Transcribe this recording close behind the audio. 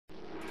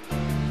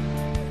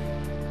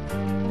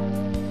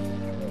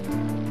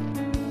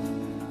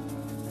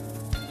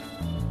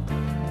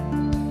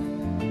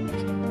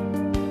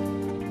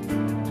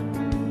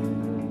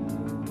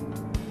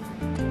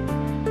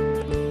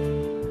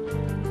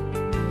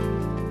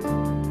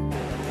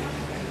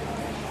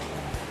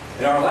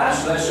In our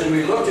last lesson,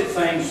 we looked at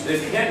things that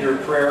hinder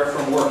prayer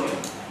from working.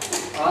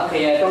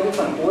 Thì trong cái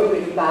phần cuối của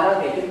chúng ta đó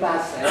thì chúng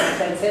ta sẽ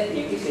xem xét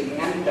những cái sự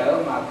ngăn trở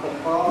mà không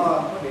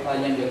có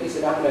nhận được cái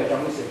sự đáp lời trong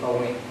cái sự cầu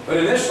nguyện. But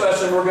in this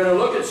lesson, we're going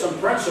to look at some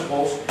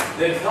principles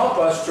that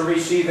help us to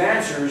receive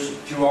answers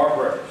to our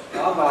prayers.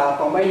 Đó, và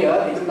còn bây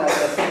giờ thì chúng ta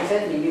sẽ xem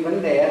xét những cái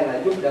vấn đề là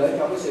giúp đỡ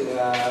cho cái sự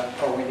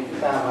cầu nguyện của chúng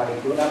ta và được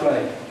Chúa đáp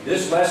lời.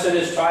 This lesson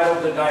is titled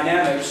The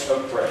Dynamics of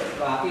Prayer.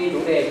 Và cái chủ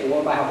đề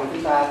của bài học của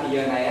chúng ta thì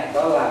giờ này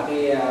đó là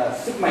cái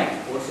sức mạnh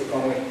của sự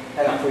cầu nguyện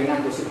hay là quyền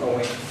năng của sự cầu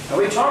nguyện. Now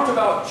we talked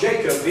about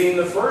Jacob being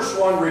the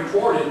first one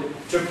recorded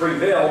to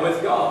prevail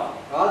with God.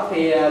 Đó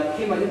thì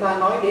khi mà chúng ta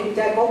nói đến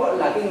Jacob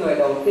là cái người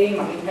đầu tiên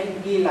mà Kinh Thánh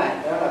ghi lại,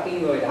 đó là cái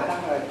người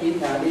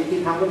đã đi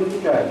chiến thắng với Đức Chúa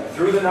Trời.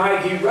 Through the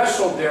night he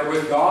wrestled there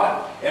with God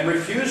and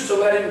refused to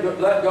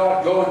let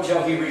God go until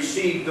he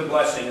received the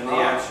blessing and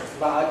the answer.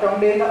 Và ở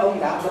trong đêm đó ông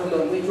đã vật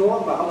lộn với Chúa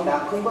và ông đã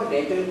không có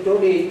để cho Chúa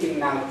đi chừng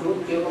nào Chúa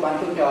chưa có ban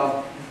phước cho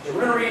ông. So we're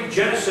going to read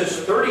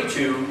Genesis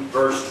 32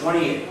 verse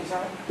 28.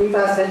 Chúng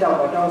ta sẽ đọc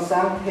ở trong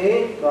Sáng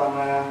Thế đoạn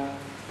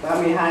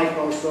 32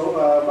 câu số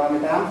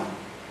 38.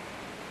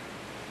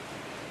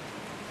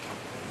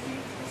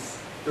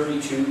 32:28.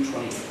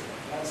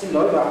 Xin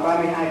lỗi, đoạn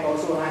 32 câu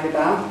số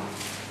 28.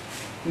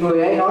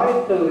 Người ấy nói,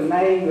 từ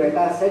nay người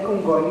ta sẽ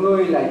không gọi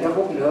ngươi là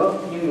Jacob nữa,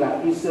 nhưng là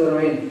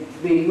Israel,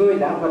 vì ngươi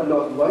đã vật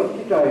lộn với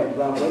Chúa Trời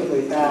và với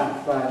người ta,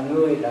 và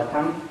ngươi đã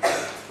thắng.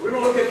 We're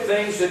going to look at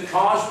things that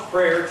cause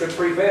prayer to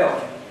prevail.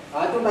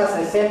 Chúng ta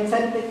sẽ xem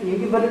xét những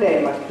cái vấn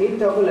đề mà khiến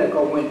cho cái lời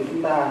cầu nguyện của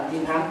chúng ta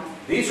chiến thắng.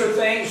 These are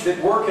things that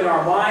work in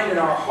our mind and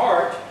our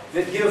heart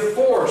that give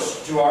force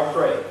to our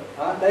prayer.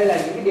 Đây là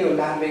những cái điều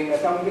làm việc ở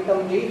trong cái tâm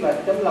trí và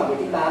tấm lòng của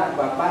chúng ta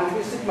và ban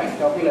cái sức mạnh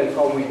cho cái lời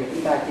cầu nguyện của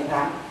chúng ta chiến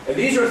thắng. And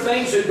these are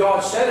things that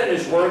God said in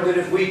His Word that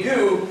if we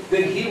do,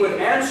 then He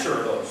would answer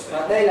those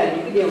things. Đây là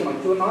những cái điều mà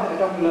Chúa nói ở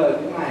trong lời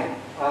của Ngài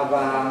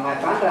và Ngài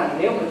phán rằng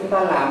nếu mà chúng ta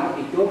làm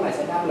thì Chúa Ngài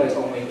sẽ đáp lời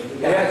cầu nguyện của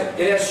chúng ta.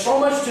 It has so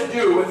much to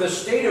do with the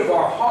state of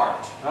our heart.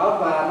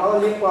 Và nó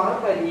liên quan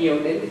rất là nhiều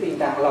đến cái tình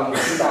trạng lòng của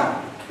chúng ta.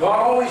 God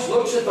always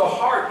looks at the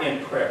heart in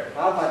prayer.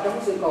 Và trong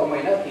sự cầu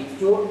nguyện đó thì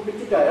Đức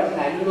Chúa Trời đó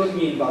Ngài luôn luôn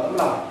nhìn vào tấm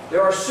lòng.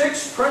 There are 6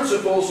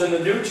 principles in the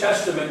New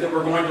Testament that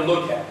we're going to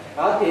look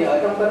at. Thì ở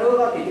trong Tân Ước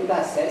đó thì chúng ta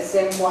sẽ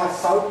xem qua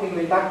 6 cái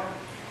nguyên tắc.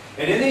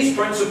 And in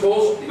these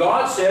principles,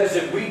 God says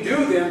if we do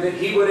them, that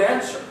He would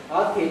answer.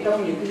 Thì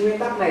trong những cái nguyên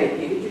tắc này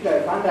thì Đức Chúa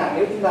Trời phán rằng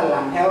nếu chúng ta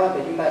làm theo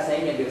thì chúng ta sẽ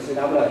nhận được sự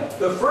đáp lời.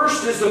 The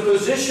first is the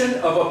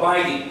position of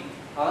abiding.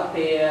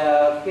 Thì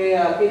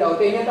cái đầu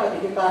tiên nhất đó thì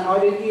chúng ta nói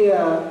đến cái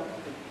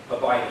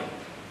abiding,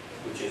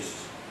 which is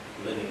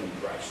living in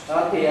Christ.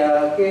 Thì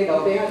cái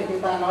đầu tiên thì chúng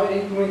ta nói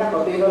đến nguyên tắc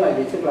đầu tiên đó là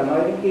gì? Tức là nói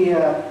đến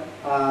cái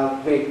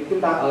việc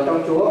chúng ta ở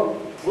trong Chúa.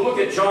 We'll look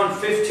at John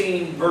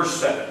 15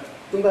 verse 7.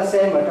 Chúng ta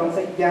xem ở trong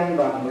sách Giăng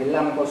đoạn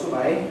 15 câu số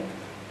 7.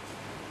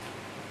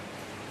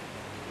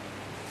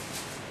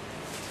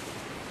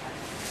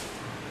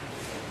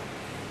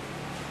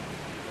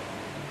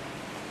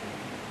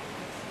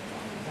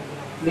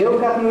 Nếu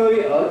các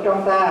ngươi ở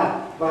trong ta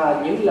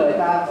và những lời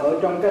ta ở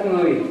trong các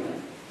ngươi,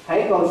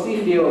 hãy cầu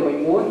xin điều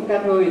mình muốn,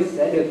 các ngươi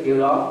sẽ được điều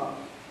đó.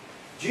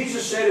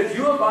 Jesus said, if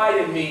you abide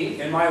in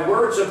me and my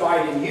words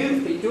abide in you.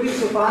 Thì Chúa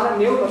Giêsu phán là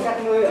nếu mà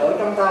các ngươi ở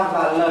trong ta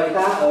và lời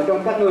ta ở trong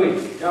các ngươi.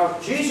 Now,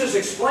 Jesus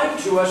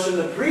explained to us in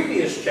the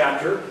previous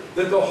chapter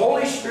that the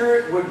Holy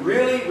Spirit would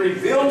really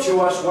reveal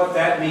to us what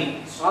that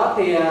means.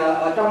 Thì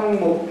ở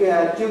trong một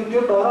chương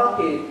trước đó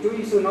thì Chúa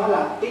Giêsu nói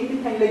là chính Đức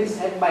Thánh Linh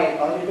sẽ bày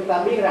tỏ cho chúng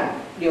ta biết rằng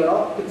điều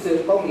đó thực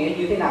sự có nghĩa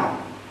như thế nào.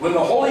 When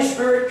the Holy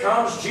Spirit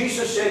comes,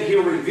 Jesus said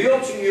He'll reveal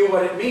to you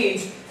what it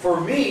means for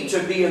me to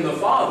be in the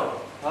Father.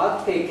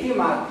 Thì khi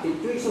mà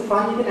Chúa Giêsu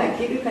phán như thế này,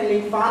 khi Đức Thánh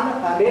Linh phán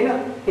đến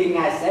thì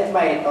Ngài sẽ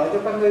bày tỏ cho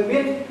các ngươi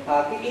biết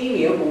cái ý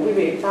nghĩa của cái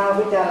việc ta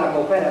với Cha là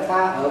một hay là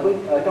ta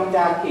ở trong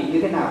Cha thì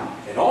như thế nào.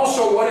 And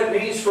also what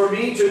it means for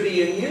me to be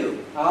in you.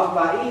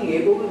 Và ý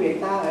nghĩa của cái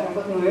việc ta ở trong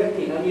các ngươi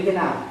thì nó như thế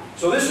nào.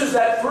 So this is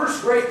that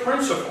first great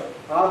principle.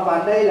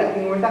 Và đây là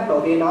cái nguyên tắc đầu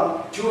tiên đó.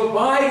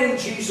 To abide in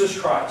Jesus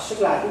Christ.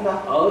 Tức là chúng ta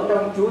ở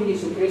trong Chúa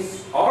Giêsu Christ.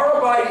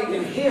 Our abiding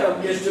in Him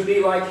is to be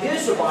like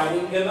His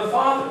abiding in the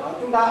Father.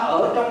 Chúng ta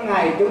ở trong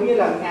Ngài giống như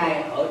là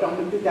Ngài ở trong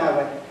Đức Chúa Cha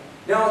vậy.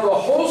 Now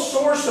the whole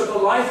source of the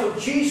life of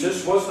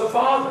Jesus was the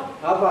Father.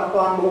 Và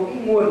toàn bộ cái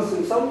nguồn sự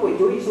sống của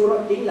Chúa Giêsu đó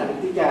chính là Đức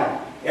Chúa Cha.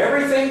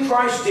 Everything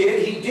Christ did,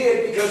 He did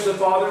because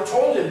the Father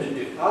told Him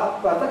to do.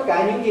 Và tất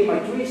cả những gì mà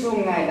Chúa Giêsu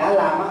Ngài đã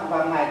làm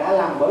và Ngài đã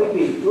làm bởi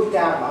vì Chúa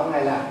Cha bảo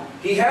Ngài làm.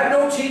 He had no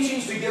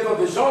teachings to give of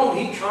His own.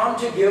 He came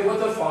to give what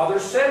the Father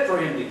said for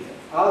Him to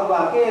give.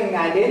 Và cái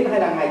Ngài đến hay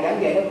là Ngài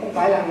giảng dạy đó không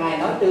phải là Ngài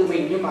nói từ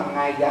mình, nhưng mà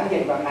Ngài giảng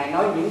dạy và Ngài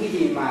nói những cái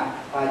gì mà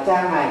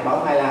Cha Ngài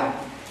bảo Ngài làm.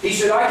 He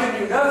said, I can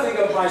do nothing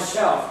of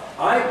myself.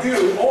 I do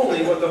only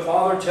what the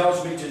Father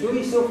tells me to do. Chúa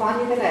Giêsu phán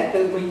như thế này,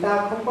 từ mình ta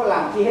không có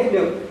làm chi hết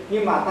được,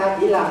 nhưng mà ta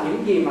chỉ làm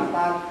những gì mà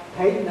ta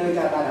thấy nơi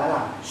Cha ta đã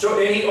làm. So,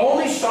 and he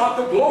only sought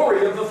the glory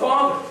of the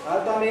Father.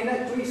 Cho nên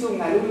Chúa Giêsu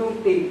ngài luôn luôn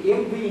tìm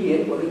kiếm vinh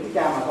hiển của Đức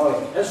Chúa Cha mà thôi.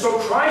 And so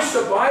Christ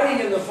abiding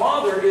in the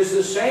Father is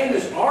the same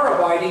as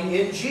our abiding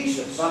in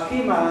Jesus. Và khi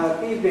mà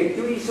cái việc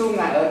Chúa Giêsu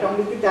ngài ở trong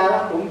Đức Chúa Cha đó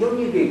cũng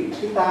giống như việc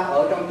chúng ta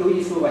ở trong Chúa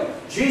Giêsu vậy.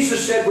 Jesus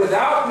said,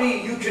 "Without me,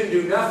 you can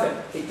do nothing."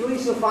 Thì Chúa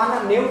Giêsu phán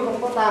là nếu không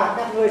có ta,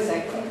 các ngươi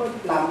sẽ không có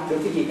làm được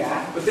cái gì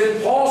cả. But then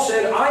Paul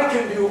said, "I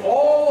can do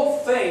all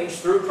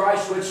things through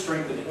Christ which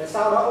strengthens me." Rồi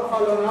sau đó ông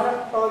Phaolô nói đó,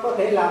 tôi có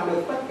thể làm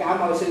được tất cả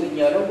mọi sự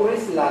nhờ đấng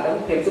Christ là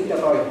đấng thêm sức cho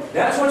tôi.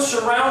 That's what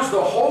surrounds the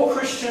whole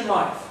Christian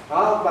life.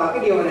 Đó, và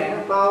cái điều này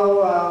nó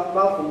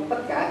bao phủ tất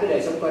cả cái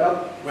đời sống cơ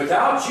đốc.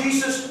 Without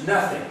Jesus,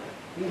 nothing.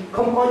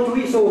 Không có Chúa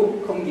Giêsu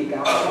không gì cả,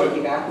 không có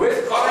gì cả. With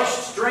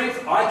Christ's strength,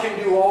 I can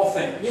do all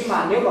things. Nhưng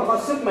mà nếu mà có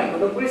sức mạnh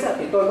của đấng Christ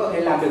thì tôi có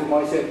thể làm được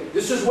mọi sự.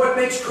 This is what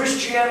makes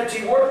Christianity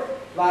work.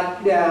 Và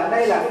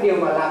đây là cái điều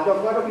mà làm cho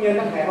các đốc nhân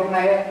ngày hôm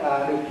nay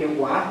được hiệu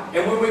quả.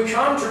 And when we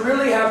come to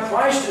really have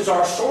Christ as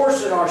our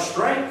source and our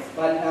strength,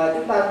 Và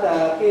chúng ta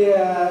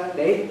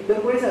để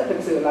đấng Christ thực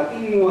sự là cái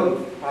nguồn,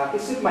 cái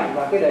sức mạnh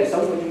và cái đời sống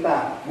của chúng ta.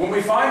 when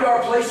we find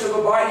our place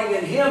of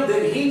abiding in Him,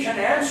 then He can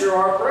answer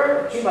our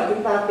prayers. Khi mà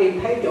chúng ta tìm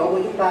thấy chỗ của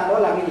chúng ta, đó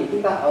là cái gì?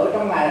 Chúng ta ở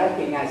trong Ngài đó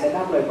thì Ngài sẽ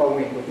đáp lời cầu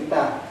nguyện của chúng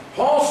ta.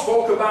 Paul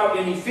spoke about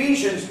in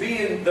Ephesians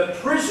being the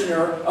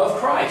prisoner of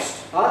Christ.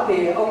 Đó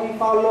thì ông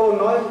Phaolô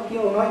nói, khi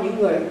ông nói những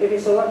người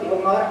Ephesos thì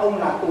ông nói ông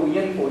là tù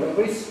nhân của đấng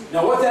Christ.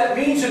 Now what that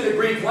means in the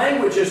Greek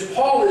language is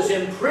Paul is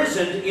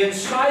imprisoned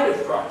inside of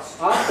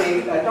Christ. Đó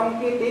thì ở trong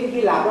cái tiếng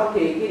Hy Lạp đó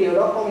thì cái điều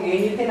đó có nghĩa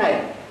như thế này,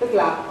 tức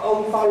là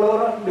ông Phaolô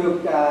đó được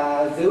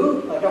giữ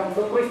ở trong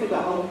đấng Christ, tức là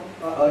ông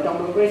ở trong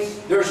đấng Christ.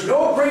 There's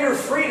no greater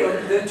freedom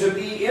than to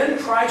be in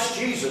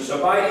Christ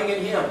Jesus, abiding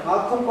in Him.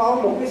 Không có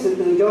một cái sự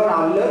tự do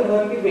nào lớn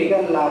hơn cái việc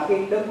là cái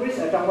đấng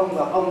Christ ở trong ông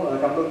và ông ở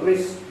trong đấng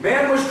Christ.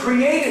 Man was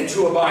created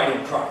to abide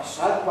in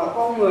Christ. Và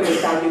con người được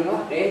tạo dựng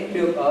để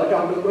được ở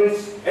trong đấng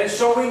Christ. And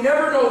so we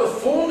never know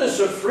the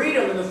fullness of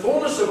freedom and the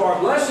fullness of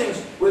our blessings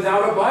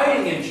without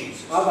abiding in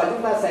Jesus. Và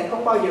chúng ta sẽ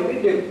không bao giờ biết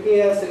được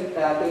cái sự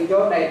tự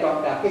do đầy trọn,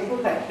 cái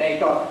phước hạnh đầy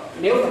trọn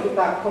nếu mà chúng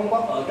ta không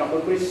có ở trong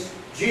đấng Christ.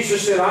 Jesus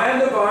said, "I am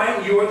the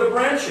vine, you are the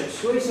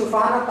branches." Chúa Giêsu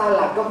phán ta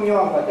là gốc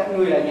nho và các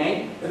ngươi là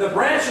nhánh. And the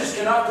branches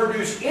cannot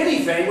produce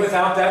anything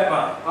without that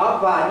vine.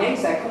 Và nhánh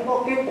sẽ không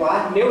có kết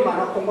quả nếu mà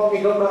nó không có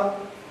cái gốc đó.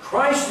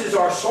 Christ is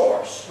our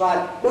source.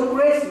 Và đấng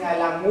Christ ngài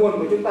là nguồn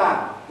của chúng ta.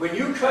 When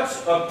you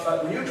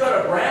cut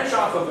a branch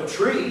off of a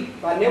tree,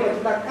 Và nếu mà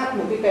chúng ta cắt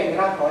một cái cành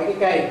ra khỏi cái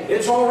cây,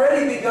 it's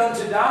already begun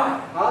to die.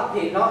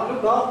 thì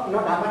lúc đó nó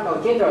đã bắt đầu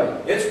chết rồi.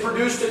 It's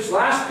produced its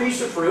last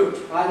piece of fruit.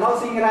 Nó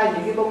sinh ra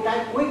những cái bông trái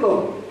cuối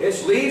cùng.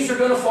 Its leaves are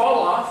going to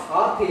fall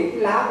off. Thì cái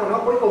lá của nó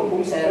cuối cùng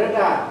cũng sẽ rớt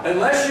ra.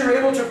 Unless you're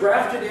able to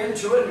graft it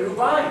into a new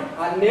vine.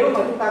 Nếu mà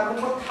chúng ta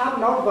không có tháp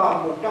nó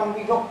vào một trong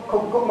cái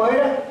gốc mới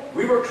đó.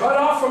 We were cut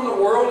off from the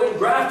world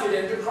and grafted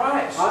into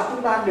Christ.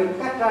 Chúng ta được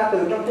cắt ra từ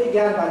trong thế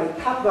gian và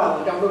được tháp vào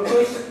trong đấng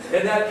Christ.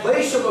 And that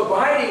place of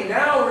abiding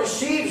now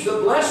receives the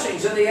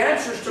blessings and the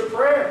answers to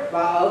prayer.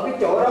 Và ở cái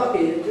chỗ đó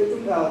thì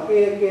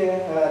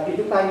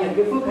chúng ta nhận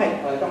cái phước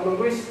hạnh ở trong đấng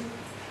Christ.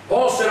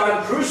 Paul said,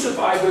 "I'm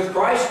crucified with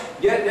Christ,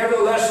 yet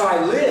nevertheless I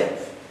live."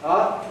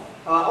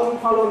 Ông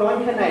Phaolô nói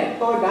như thế này,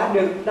 tôi đã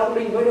được đóng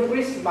đinh với đấng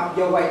Christ, mặc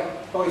dù vậy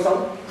tôi sống.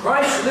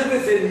 Christ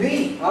liveth in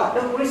me.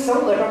 Đấng Christ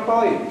sống ở trong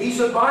tôi.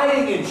 He's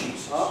abiding in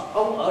Jesus.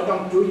 Ông ở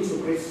trong Chúa Giêsu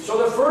Christ. So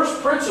the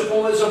first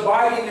principle is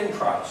abiding in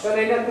Christ. Cho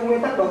nên cái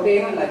nguyên tắc đầu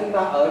tiên là chúng ta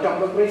ở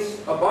trong đấng Christ.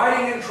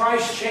 Abiding in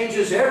Christ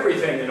changes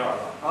everything in our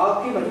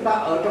life. Khi mà chúng ta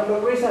ở trong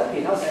đấng Christ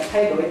thì nó sẽ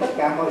thay đổi tất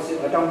cả mọi sự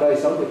ở trong đời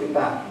sống của chúng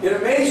ta. It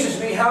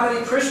amazes me how many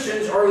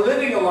Christians are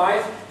living a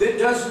life that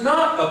does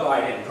not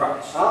abide in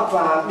Christ.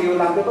 Và điều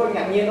làm cho tôi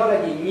ngạc nhiên đó là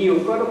gì? Nhiều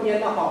cơ đốc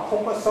nhân họ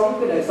không có sống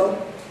cái đời sống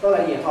đó là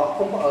gì? Họ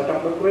không có ở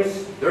trong đấng Christ.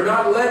 They're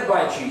not led by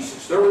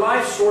Jesus. Their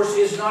life source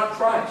is not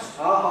Christ.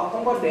 Họ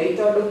không có để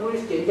cho đấng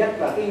Christ dẫn dắt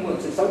và cái nguồn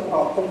sự sống của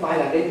họ không phải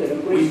là đến từ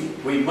đấng Christ.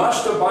 We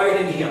must abide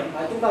in Him.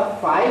 Chúng ta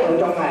phải ở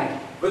trong Ngài.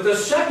 But the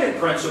second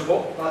principle,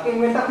 và cái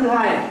nguyên tắc thứ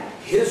hai,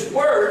 His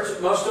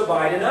words must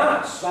abide in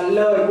us. và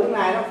lời của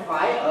Ngài nó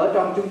phải ở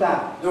trong chúng ta.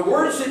 The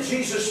words that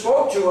Jesus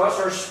spoke to us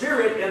are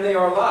spirit and they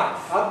are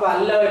life. Và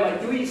lời mà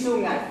Chúa Giêsu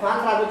Ngài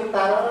phán ra với chúng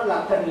ta đó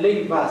là thần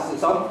linh và sự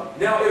sống.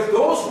 Now, if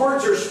those words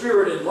are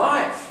spirit and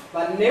life,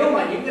 và nếu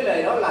mà những cái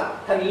lời đó là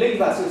thần linh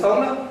và sự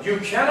sống đó, you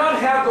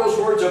cannot have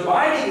those words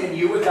abiding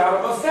in you without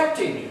them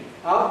affecting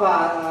you.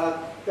 Và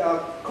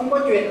không có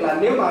chuyện là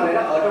nếu mà lời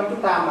đó ở trong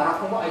chúng ta mà nó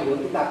không có ảnh hưởng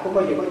chúng ta, không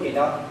bao giờ có chuyện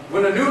đó.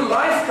 When a new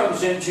life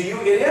comes into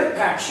you, it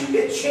impacts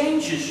you, it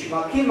changes you.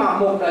 Và khi mà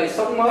một đời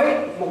sống mới,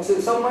 một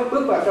sự sống mới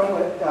bước vào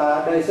trong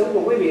đời sống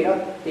của quý vị đó,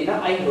 thì nó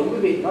ảnh hưởng quý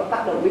vị, nó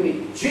tác động quý vị.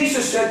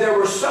 Jesus said there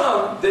were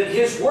some that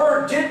His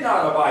word did not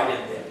abide in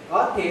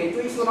them. Thì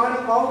Chúa Giêsu nói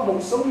nó có một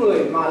số người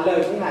mà lời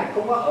của Ngài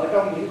không có ở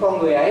trong những con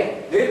người ấy.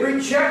 They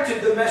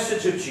rejected the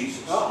message of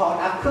Jesus. Họ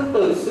đã khước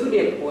từ sứ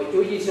điệp của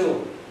Chúa Giêsu.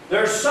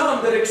 There are some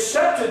that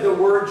accepted the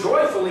word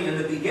joyfully in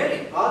the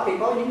beginning. Thì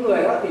có những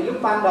người đó thì lúc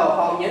ban đầu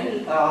họ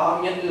nhận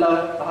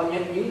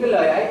những cái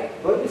lời ấy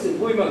với cái sự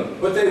vui mừng.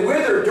 But they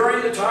withered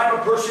during the time of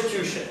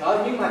persecution.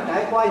 Nhưng mà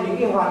trải qua những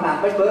cái hoàn nạn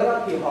bách bớ đó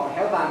thì họ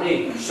héo tàn đi.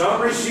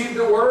 Some received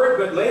the word,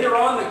 but later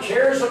on the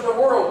cares of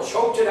the world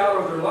choked it out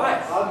of their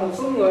life. Một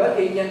số người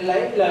thì nhận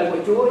lấy lời của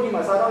Chúa, nhưng mà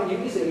sau đó những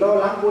cái sự lo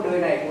lắng của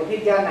đời này, của thế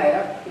gian này đó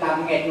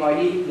làm nghẹt ngòi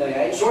đi lời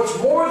ấy. So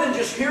it's more than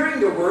just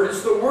hearing the word;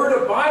 it's the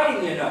word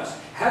abiding in us,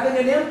 having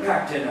an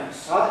impact in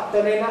us.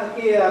 Cho nên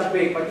cái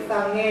việc mà chúng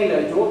ta nghe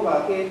lời Chúa và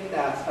cái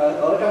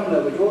ở trong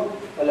lời của Chúa,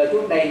 và lời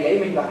Chúa đầy dẫy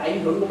mình và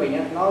ảnh hưởng của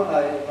mình, nó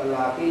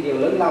là cái điều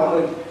lớn lao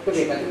hơn cái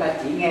việc mà chúng ta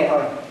chỉ nghe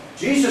thôi.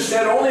 Jesus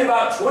said only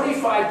about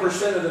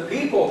 25% of the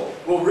people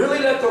will really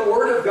let the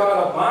word of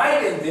God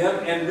abide in them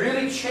and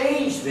really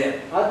change them.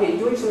 Thì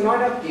Chúa Giêsu nói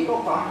đó chỉ có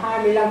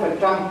khoảng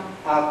 25%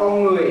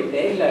 con người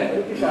để lời của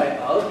Đức Chúa Trời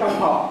ở trong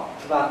họ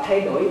và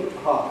thay đổi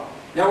họ.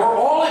 Now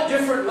we're all at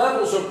different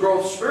levels of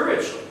growth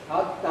spiritually.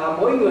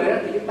 Mỗi người đó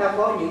thì chúng ta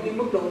có những cái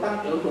mức độ tăng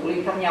trưởng thuộc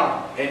linh khác nhau.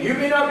 And you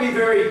may not be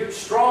very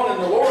strong in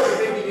the Lord, or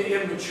maybe you're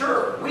immature,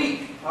 weak.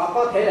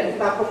 Có thể là chúng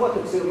ta không có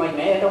thực sự mạnh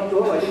mẽ ở trong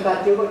Chúa và chúng ta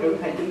chưa có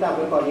trưởng thành, chúng ta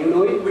vẫn còn yếu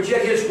đuối. But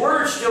yet His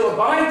word still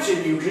abides in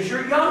you because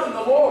you're young in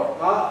the Lord.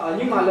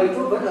 Nhưng mà lời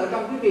Chúa vẫn ở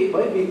trong quý vị,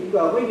 bởi vì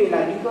quý vị là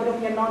những cơ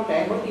đốc nhân non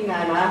trẻ mới tin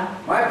Ngài mà.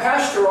 My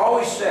pastor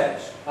always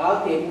says.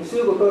 Thì mục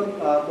sư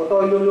của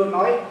tôi luôn luôn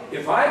nói.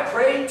 If I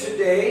prayed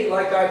today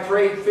like I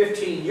prayed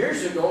 15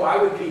 years ago, I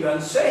would be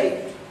unsaved.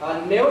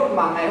 Nếu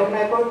mà ngày hôm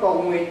nay tôi cầu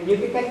nguyện như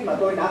cái cách mà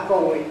tôi đã cầu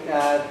nguyện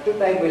trước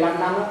đây 15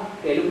 năm đó,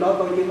 thì lúc đó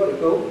tôi chưa có được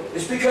cứu.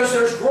 It's because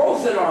there's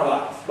growth in our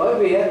life. Bởi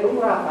vì đúng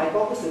ra phải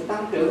có cái sự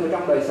tăng trưởng ở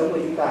trong đời sống của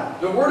chúng ta.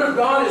 The Word of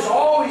God is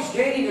always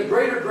gaining a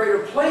greater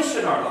place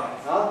in our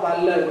life. Và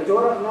lời của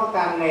Chúa đó, nó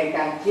càng ngày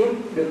càng chiếm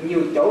được nhiều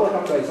chỗ ở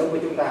trong đời sống của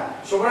chúng ta.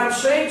 So what I'm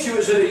saying to you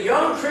is that a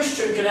young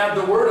Christian can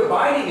have the Word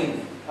abiding in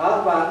them.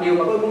 Và điều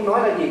mà tôi muốn nói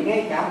là gì?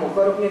 Ngay cả một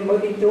cơ đốc nhân mới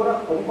tin Chúa đó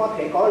cũng có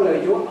thể có lời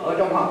Chúa ở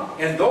trong họ.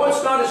 And though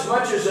it's not as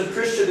much as a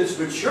Christian that's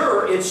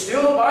mature, it's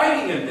still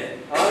abiding in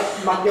them.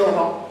 Mặc dù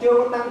họ chưa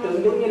có tăng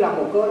trưởng giống như là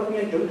một cơ đốc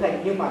nhân trưởng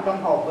thành, nhưng mà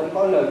trong họ vẫn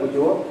có lời của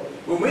Chúa.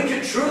 When we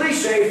can truly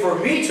say, "For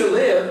me to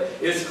live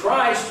is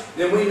Christ,"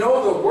 then we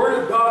know the Word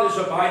of God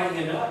is abiding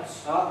in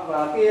us.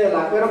 Và khi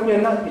là cơ đốc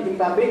nhân đó, thì chúng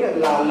ta biết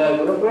là lời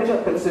của Đức Christ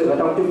thực sự ở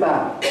trong chúng ta.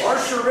 Our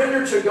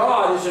surrender to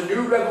God is a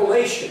new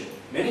revelation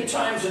many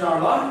times in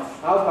our life.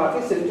 Và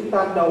cái sự chúng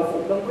ta đầu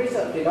phục Đấng Christ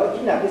thì đó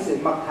chính là cái sự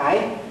mặc khải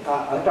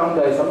ở trong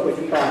đời sống của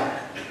chúng ta.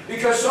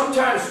 Because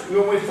sometimes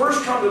when we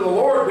first come to the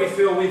Lord, we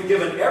feel we've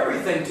given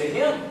everything to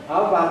Him.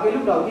 Và cái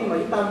lúc đầu khi mà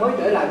chúng ta mới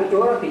trở lại với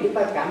Chúa đó, thì chúng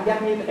ta cảm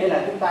giác như thế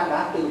là chúng ta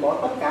đã từ bỏ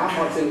tất cả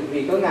mọi sự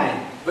vì cớ Ngài.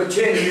 But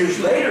 10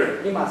 years later,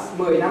 nhưng mà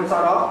 10 năm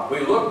sau đó,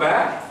 we look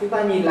back. Chúng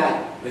ta nhìn lại.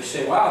 They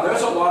say, "Wow,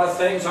 there's a lot of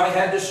things I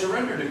had to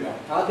surrender to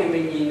God." Thì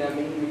mình nhìn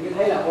mình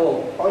thấy là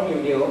có nhiều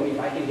điều mình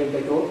phải trình dâng cho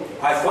Chúa.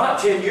 I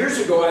thought 10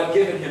 years ago I'd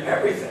given Him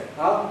everything.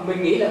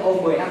 Mình nghĩ là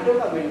 10 năm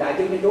trước mình đã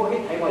dâng cho Chúa hết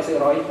thảy mọi sự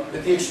rồi.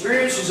 But the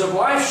experiences of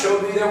life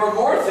showed me there were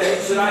more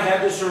things that I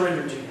had to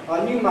surrender to Him.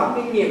 Nhưng mà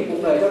kinh nghiệm cuộc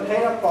đời cho thấy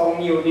nó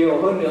còn nhiều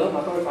điều hơn nữa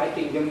mà tôi phải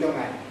trình dâng cho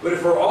Ngài. But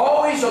if we're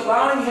always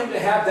allowing Him to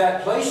have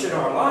that place in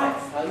our life,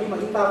 nhưng mà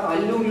chúng ta phải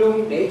luôn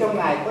luôn để cho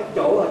Ngài có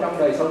chỗ ở trong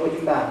đời sống của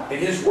chúng ta.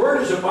 And His Word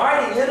is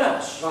abiding in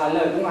us. Và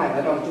lời của Ngài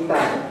ở trong chúng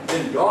ta.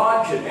 Then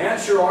God can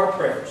answer our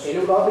prayers. Thì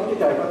lúc đó Đức Chúa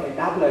Trời có thể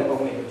đáp lời cầu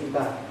nguyện của chúng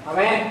ta.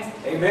 Amen.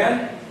 Amen.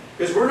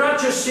 Because we're not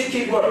just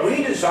seeking what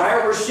we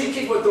desire, we're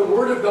seeking what the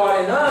Word of God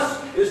in us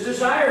is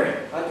desiring.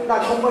 Chúng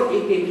ta không có chỉ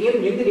tìm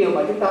kiếm những cái điều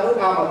mà chúng ta ước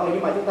ao mà thôi,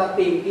 nhưng mà chúng ta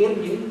tìm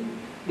kiếm những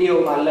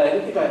điều mà lời Đức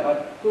Chúa Trời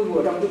cư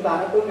ngụ trong chúng ta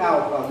nó ước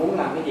ao và muốn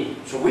làm cái gì.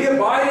 So we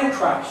abide in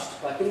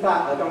Christ. Và chúng ta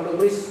ở trong Đấng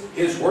Christ.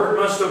 His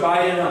Word must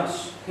abide in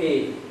us.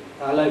 Thì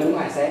lời của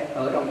Ngài sẽ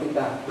ở trong chúng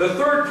ta. The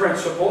third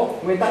principle,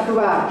 nguyên tắc thứ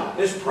ba,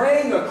 is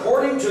praying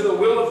according to the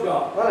will of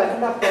God. Đó là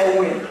chúng ta cầu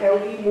nguyện theo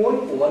ý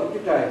muốn của Đức Chúa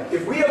Trời. If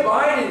we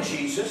abide in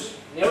Jesus,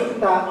 nếu chúng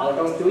ta ở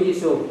trong Chúa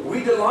Giêsu, we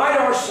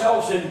delight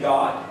ourselves in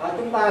God.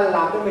 Chúng ta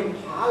làm cho mình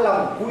thỏa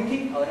lòng vui thích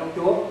ở trong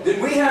Chúa.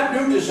 Then we have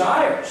new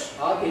desires.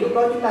 Thì lúc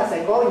đó chúng ta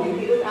sẽ có những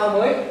cái ước ao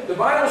mới. The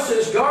Bible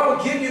says God will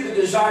give you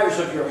the desires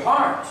of your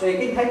heart. Thì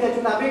Kinh Thánh cho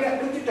chúng ta biết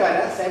Đức Chúa Trời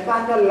đã sẽ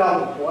ban cho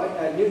lòng của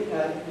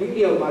những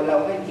điều mà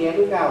lòng anh chị em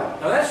ước ao.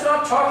 Now that's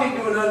not talking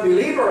to an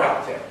unbeliever out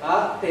there.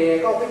 Thì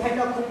câu Kinh Thánh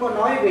nó không có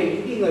nói về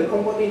những cái người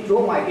không có tin Chúa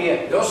ngoài kia.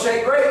 They'll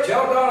say, "Great,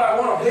 tell God I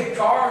want a big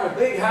car and a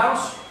big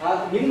house."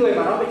 Những người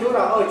mà nói với Chúa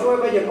rằng, Chúa ơi,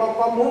 bây giờ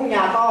con muốn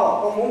nhà to,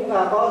 con muốn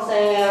có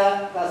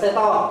xe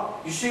to.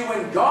 You see,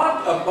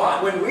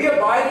 when we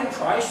abide in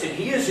Christ and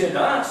He is in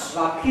us,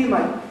 và khi mà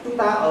chúng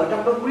ta ở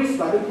trong Đấng Christ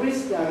và Đấng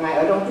Christ Ngài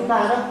ở trong chúng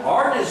ta đó,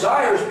 our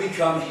desires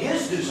become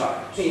His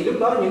desires. Thì lúc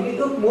đó những cái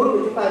ước muốn của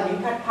chúng ta,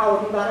 những khát khao của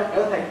chúng ta đã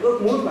trở thành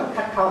ước muốn và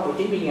khát khao của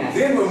chính mình Ngài.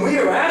 Then when we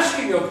are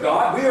asking of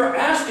God, we are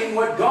asking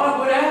what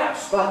God would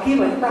ask. Và khi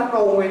mà chúng ta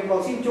cầu nguyện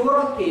cầu xin Chúa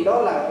đó, thì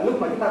đó là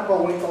lúc mà chúng ta cầu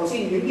nguyện cầu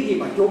xin những cái gì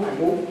mà Chúa Ngài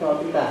muốn cho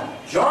chúng ta.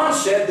 John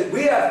said that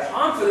we have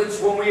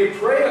confidence when we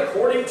pray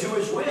according to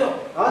His will.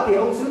 Đó thì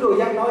ông sứ đồ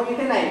Giăng nói như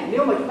thế này: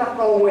 nếu mà chúng ta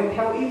cầu nguyện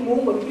theo ý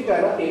muốn của Đức Chúa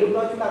Trời đó thì lúc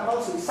đó chúng ta có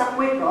sự xác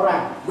quyết rõ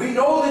ràng. We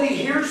know that He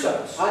hears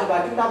us.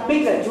 Và chúng ta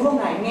biết là Chúa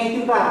Ngài nghe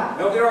chúng ta.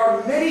 Now there are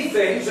many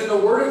things in the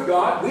Word of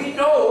God we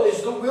know is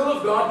the will of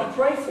God to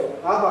pray for.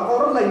 Và có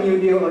rất là nhiều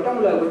điều ở trong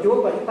lời của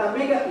Chúa và chúng ta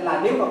biết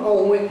là nếu mà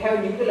cầu nguyện theo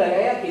những cái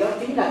lời ấy thì đó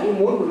chính là ý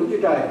muốn của Đức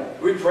Chúa Trời.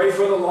 We pray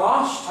for the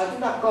lost.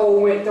 Chúng ta cầu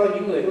nguyện cho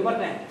những người bị mất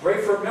này. Pray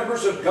for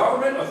members of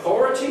government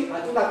authority.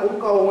 Chúng ta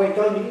cũng cầu nguyện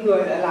cho những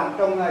người đã làm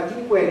trong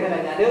chính quyền hay là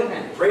nhà nước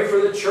này. Pray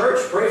for the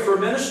church. Pray for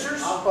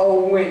ministers.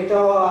 Cầu nguyện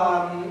cho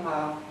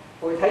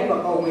hội thánh và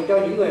cầu nguyện cho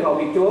những người hầu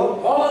việc Chúa.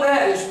 All of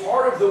that is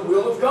part of the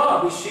will of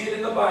God. We see it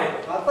in the Bible.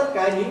 Tất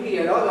cả những cái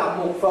điều đó là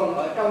một phần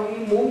ở trong ý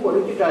muốn của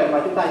Đức Chúa Trời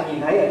mà chúng ta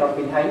nhìn thấy ở trong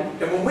Kinh Thánh.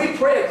 And when we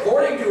pray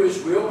according to His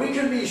will, we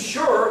can be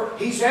sure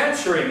He's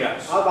answering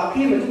us. Và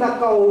khi mà chúng ta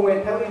cầu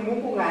nguyện theo ý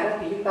muốn của Ngài đó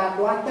thì chúng ta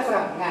đoán chắc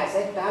rằng Ngài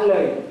sẽ trả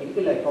lời những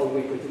cái lời cầu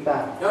nguyện của chúng ta.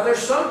 Now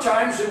there's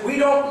sometimes that we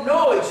don't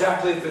know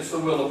exactly if it's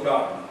the will of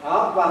God.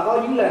 Và có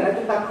những lời nói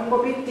chúng ta không có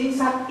biết chính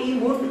xác ý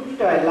muốn Đức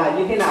Chúa Trời là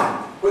như thế nào.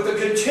 But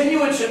the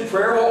continuance in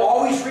prayer will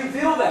always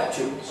reveal that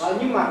to us.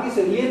 Nhưng mà cái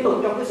sự liên tục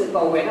trong cái sự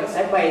cầu nguyện nó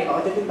sẽ bày tỏ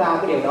cho chúng ta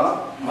cái điều đó.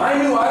 I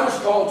knew I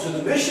was called to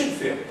the mission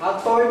field.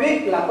 Tôi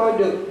biết là tôi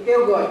được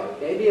kêu gọi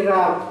để đi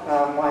ra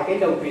ngoài cái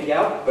đầu truyền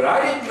giáo. But I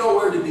didn't know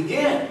where to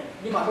begin.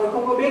 Nhưng mà tôi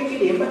không có biết cái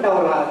điểm bắt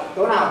đầu là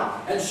chỗ nào.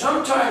 And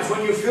sometimes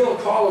when you feel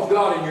a call of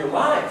God in your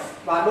life,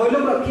 và đôi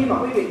lúc là khi mà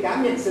quý vị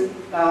cảm nhận sự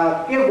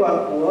kêu gọi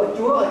của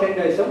Chúa ở trên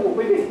đời sống của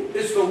quý vị,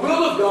 it's the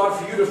will of God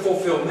for you to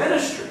fulfill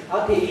ministry.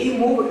 Thì ý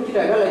muốn của Đức Chúa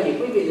Trời đó là gì?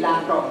 Quý vị làm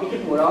trọn cái chức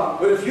vụ đó.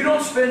 But if you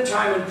don't spend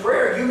time in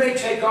prayer, you may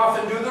take off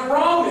and do the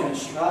wrong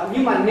ministry.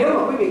 Nhưng mà nếu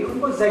mà quý vị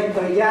không có dành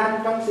thời gian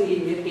trong sự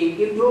hiện diện tìm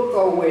kiếm Chúa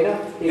cầu nguyện đó,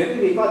 thì quý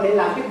vị có thể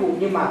làm chức vụ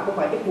nhưng mà không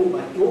phải chức vụ mà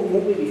Chúa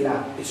muốn quý vị làm.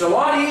 It's a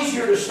lot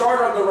easier to start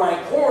on the right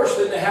course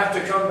than to have to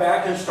come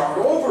back and start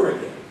over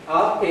again.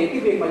 Thì cái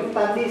việc mà chúng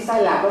ta đi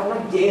sai lạc đó nó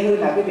dễ hơn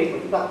là cái việc mà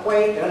chúng ta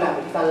quay trở lại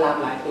và chúng ta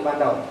làm lại từ ban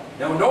đầu.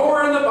 Now,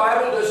 nowhere in the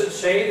Bible does it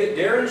say that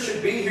Darren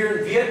should be here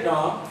in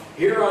Vietnam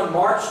here on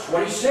March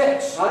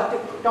 26.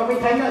 Trong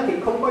Kinh Thánh thì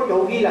không có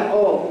chỗ ghi là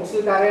mục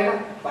sư Darren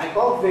phải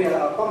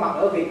có mặt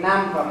ở Việt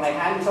Nam vào ngày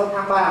 26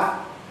 tháng 3.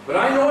 But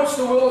I know it's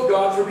the will of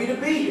God for me to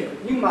be here.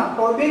 Nhưng mà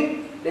tôi biết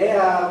để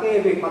cái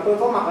việc mà tôi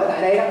có mặt ở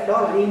tại đây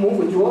đó là ý muốn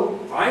của Chúa.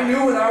 I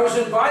knew when I was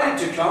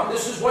invited to come,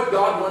 this is what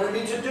God wanted me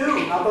to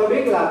do. Tôi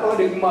biết là tôi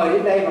được mời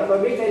đến đây và tôi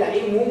biết đây là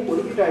ý muốn của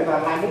Đức Chúa Trời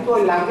và Ngài muốn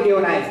tôi làm cái điều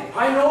này.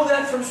 I know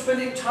that from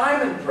spending time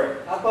in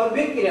prayer. Tôi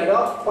biết cái điều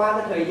đó qua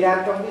cái thời gian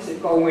trong cái sự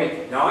cầu nguyện.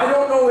 Now I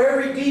don't know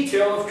every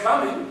detail of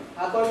coming.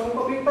 Tôi không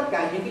có biết tất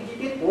cả những cái chi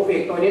tiết của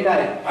việc tôi đến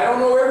đây. I don't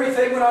know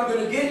everything when I'm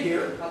going to get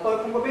here. Tôi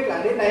không có biết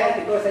là đến đây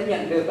thì tôi sẽ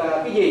nhận được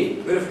cái gì.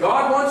 But if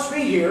God wants me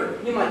here,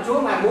 nhưng mà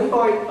Chúa Ngài muốn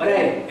tôi ở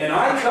đây, and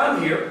I come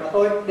here, và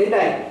tôi đến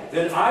đây,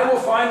 then I will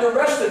find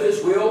the rest of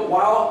His will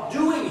while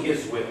doing His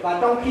will. Và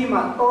trong khi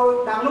mà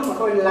lúc mà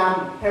tôi làm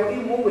theo ý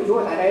muốn của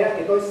Chúa tại đây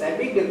thì tôi sẽ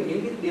biết được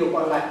những cái điều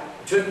còn lại.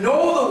 To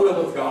know the will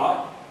of God,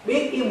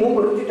 biết ý muốn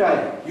của Đức Chúa Trời,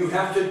 you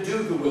have to do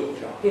the will of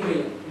God.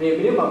 Thì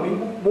nếu mà mình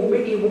muốn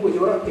biết ý muốn của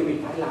Chúa đó thì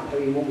mình phải làm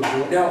theo ý muốn của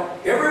Chúa. Now,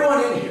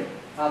 everyone in here,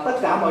 tất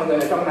cả mọi người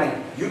ở trong này,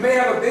 you may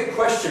have a big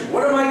question.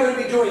 What am I going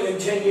to be doing in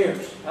 10 years?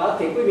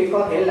 Thì quý vị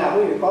có thể là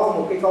quý vị có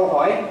một cái câu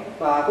hỏi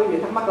và quý vị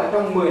thắc mắc là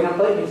trong 10 năm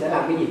tới mình sẽ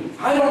làm cái gì?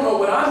 I don't know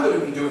what I'm going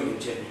to be doing in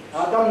 10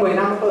 years. Trong 10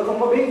 năm tôi không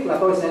có biết là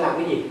tôi sẽ làm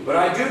cái gì. But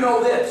I do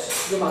know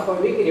this. Nhưng mà tôi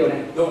biết cái điều này.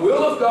 The will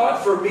of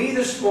God for me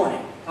this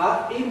morning,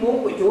 ý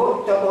muốn của Chúa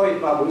cho tôi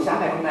vào buổi sáng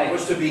ngày hôm nay,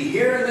 was to be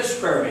here in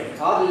this prayer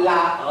meeting.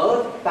 Là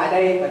ở tại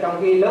đây ở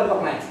trong cái lớp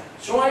học này.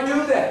 So I do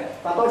that.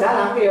 Và tôi đã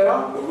làm cái điều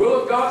đó. The will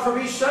of God for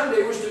me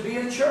Sunday was to be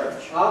in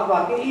church.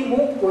 Và cái ý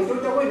muốn của Chúa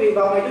cho quý vị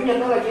vào ngày Chủ nhật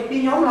đó là chuyện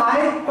đi nhóm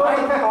lại. Tôi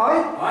phải hỏi.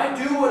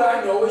 I do what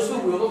I know is the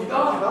will of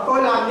God. Và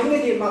tôi làm những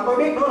cái gì mà tôi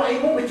biết đó là ý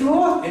muốn của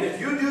Chúa. And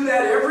if you do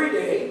that every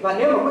day, và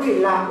nếu mà quý vị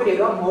làm cái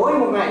điều đó mỗi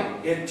một ngày,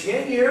 in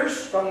 10 years,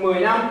 trong 10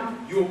 năm,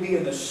 you will be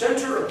in the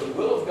center of the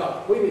will of God.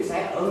 Quý vị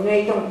sẽ ở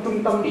ngay trong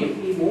trung tâm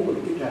điểm ý muốn của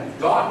Đức Chúa Trời.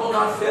 God will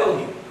not fail you.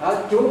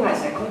 Chúa Ngài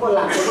sẽ không có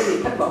làm cho quý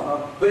vị thất vọng đâu.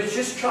 But it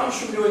just comes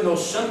from doing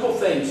those simple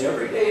things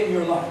every day in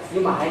your life.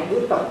 Nhưng mà hãy cứ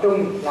tập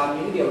trung làm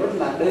những điều rất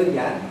là đơn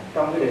giản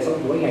trong cái đời sống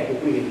mỗi ngày của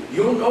quý vị.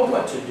 You'll know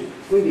what to do.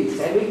 Quý vị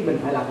sẽ biết mình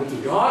phải làm cái gì.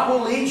 God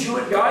will lead you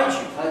and guide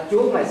you.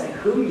 Chúa Ngài sẽ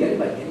hướng dẫn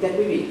và dẫn dắt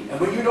quý vị.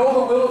 And when you know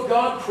the will of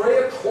God, pray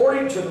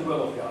according to the will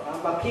of God.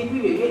 Và khi quý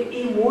vị biết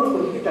ý muốn của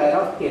Đức Chúa Trời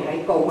đó thì hãy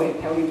cầu nguyện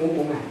theo ý muốn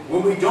của Ngài.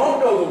 When we don't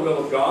know the will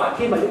of God,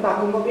 khi mà chúng ta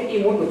không có biết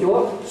ý muốn của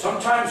Chúa,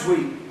 sometimes we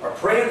are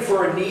praying for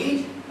a need.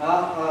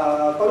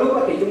 Có lúc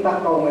thì chúng ta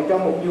cầu nguyện cho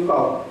một nhu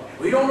cầu.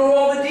 We don't know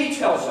all the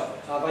details of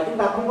it. Và chúng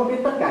ta không có biết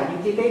tất cả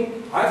những chi tiết.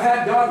 I've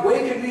had God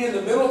waken me in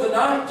the middle of the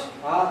night.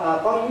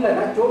 Có những lần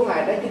đó Chúa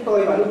Ngài đã giúp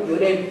tôi vào lúc giữa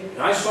đêm.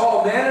 And I saw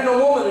a man and a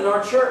woman in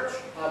our church.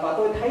 Và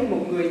tôi thấy một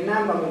người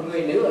nam và một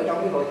người nữ ở trong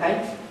cái hội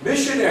thánh.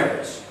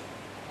 Missionaries.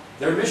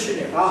 They're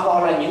missionaries.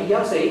 Họ là những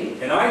giáo sĩ.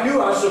 And I knew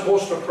I was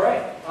supposed to pray.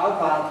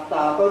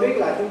 Và tôi biết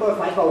là chúng tôi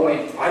phải cầu nguyện.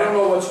 I don't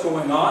know what's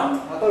going on.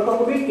 Tôi không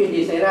có biết chuyện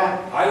gì xảy ra.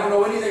 I don't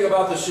know anything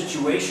about the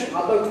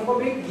situation. Tôi không có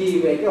biết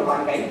gì về cái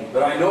hoàn cảnh.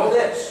 But I know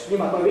this. Nhưng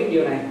mà tôi biết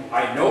điều này.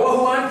 I know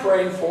who I'm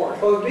praying for.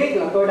 Tôi biết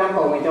là tôi đang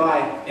cầu nguyện cho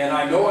ai. And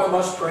I know I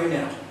must pray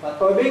now. Và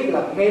tôi biết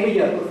là ngay bây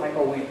giờ tôi phải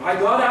cầu nguyện. I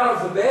got out of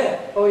the bed.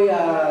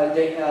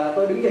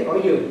 Tôi đứng dậy khỏi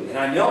giường.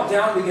 And I knelt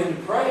down and began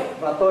to pray.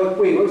 Và tôi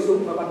quỳ gối xuống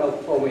và bắt đầu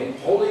cầu nguyện.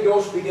 Holy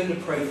Ghost began to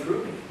pray through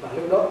me. Và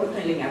lúc đó Đức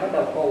Thánh Linh Ngài bắt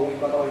đầu cầu nguyện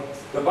qua tôi.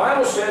 The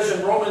Bible says in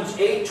Romans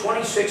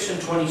 8:26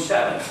 and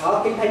 27.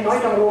 Kinh Thánh nói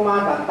trong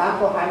Roma đoạn 8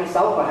 câu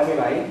 26 và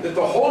 27. That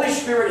the Holy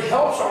Spirit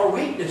helps our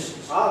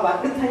weaknesses. Và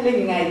Đức Thánh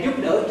Linh Ngài giúp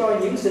đỡ cho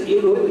những sự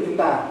yếu đuối của chúng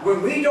ta.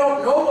 When we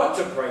don't know what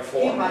to pray Khi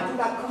for. mà chúng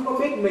ta không có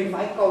biết mình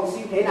phải cầu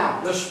xin thế nào.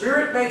 The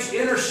Spirit makes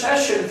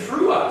intercession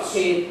through us.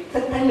 Thì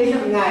Đức Thánh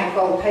Linh Ngài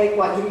cầu thay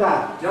qua chúng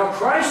ta. Now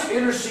Christ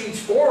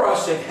intercedes for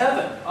us in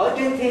heaven. Ở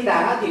trên thiên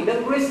đàng thì Đức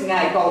Christ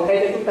Ngài cầu thay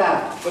cho chúng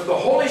ta. But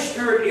the Holy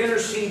Spirit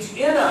intercedes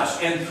in us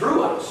and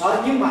through us.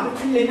 Nhưng mà Đức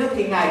Thánh Linh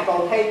thì Ngài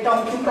cầu thay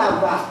trong chúng ta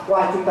và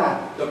qua chúng ta.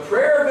 The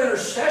prayer of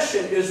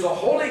intercession is the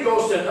Holy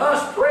Ghost and us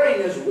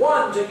praying as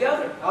one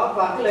together.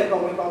 Và cái lời cầu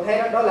nguyện cầu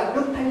thay đó là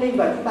Đức Thánh Linh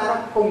và chúng ta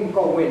đã cùng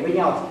cầu nguyện với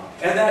nhau.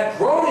 And that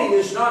groaning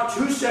is not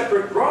two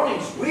separate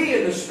groanings. We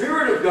in the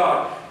Spirit of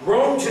God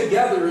groan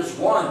together as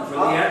one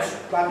for the answer.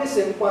 Và cái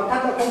sự quan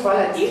thắt đó không phải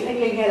là chỉ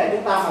Thánh Linh hay là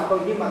chúng ta mà thôi,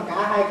 nhưng mà cả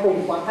hai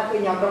cùng quan thắt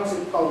với nhau trong sự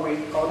cầu nguyện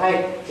cầu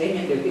thay để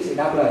nhận được cái sự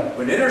đáp lời.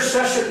 When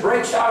intercession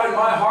breaks out in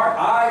my heart,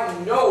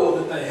 I know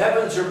that the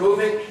heavens are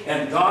moving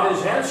and God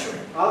is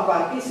answering.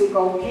 Và khi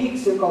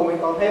sự cầu nguyện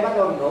cầu thay bắt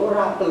đầu nổ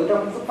ra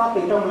xuất phát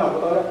từ trong lòng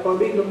của tôi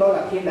biết lúc đó là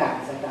thiên đàng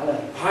sẽ trả lời.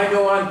 I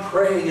know I'm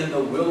praying in the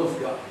will of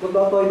God. Lúc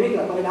đó tôi biết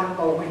là tôi đang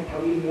cầu nguyện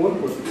theo ý muốn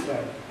của Chúa Trời.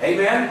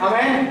 Amen.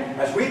 Amen.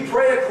 As we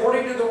pray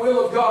according to the will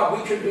of God,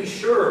 we can be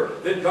sure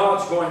that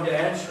God's going to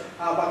answer.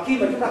 Và khi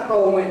mà chúng ta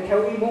cầu nguyện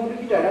theo ý muốn Đức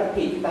Chúa Trời đó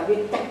thì chúng ta biết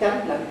chắc chắn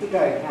là Đức Chúa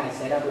Trời Ngài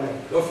sẽ đáp lời.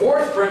 The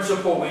fourth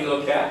principle we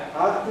look at.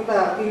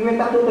 Cái nguyên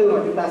tắc thứ tư mà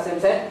chúng ta xem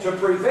xét. To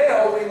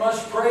prevail, we must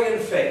pray in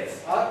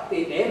faith.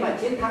 Thì để mà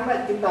chiến thắng đó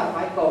chúng ta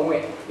phải cầu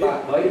nguyện và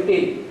bởi đức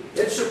tin.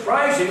 It's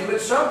surprising,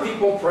 but some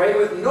people pray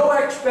with no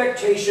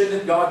expectation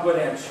that God would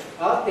answer.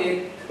 Thì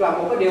là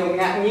một cái điều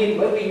ngạc nhiên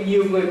bởi vì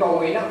nhiều người cầu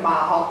nguyện đó mà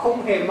họ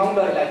không hề mong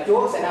đợi là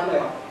Chúa sẽ đáp lời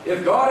họ. If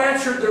God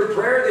answered their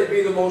prayer, they'd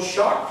be the most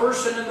shocked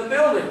person in the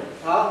building.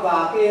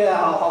 Và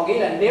họ nghĩ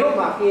là nếu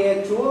mà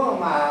Chúa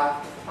mà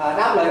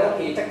đáp lời đó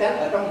thì chắc chắn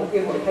ở trong một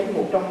cái hội thánh,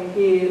 một trong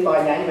cái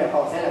tòa nhà như vậy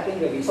họ sẽ là cái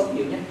người bị sốc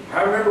nhiều nhất.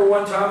 I remember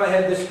one time I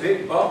had this big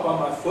bump on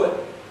my foot.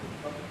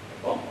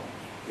 Bump.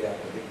 Yeah,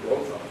 a big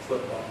growth on my foot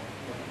bump.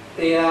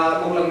 Thì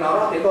một lần nào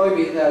đó thì tôi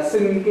bị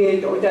sưng cái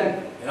chỗ chân.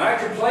 And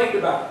I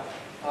complained about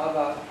it.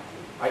 Và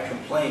I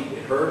complained.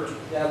 It hurt.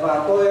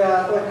 và tôi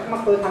thắc mắc,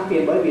 tôi than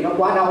phiền bởi vì nó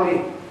quá đau đi.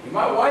 And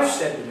my wife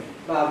said to me,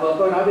 Và vợ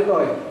tôi nói với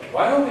tôi,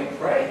 why don't we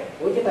pray?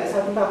 ủa chứ tại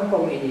sao chúng ta không cầu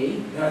nguyện nhỉ?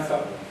 And I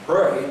thought,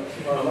 pray?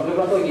 Và lúc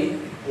đó tôi nghĩ,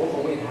 ủa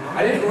cầu nguyện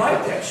hả? I didn't like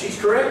that.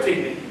 She's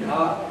correcting me.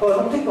 Tôi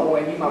không thích cầu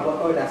nguyện nhưng mà vợ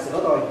tôi đã sửa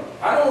tôi.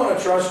 I don't want to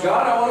trust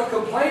God. I want to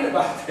complain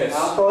about this.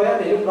 Tôi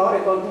thì lúc đó thì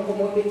tôi cũng không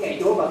muốn tin cậy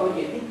Chúa và tôi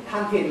chỉ thích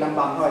than phiền làm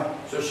bầm thôi.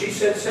 So she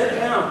said,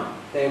 sit down.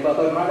 Thì vợ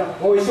tôi nói là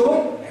ngồi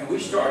xuống. And we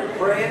started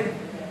praying.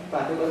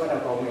 Và chúng tôi bắt đầu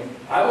cầu nguyện.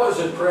 I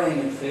wasn't praying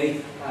in faith.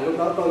 Lúc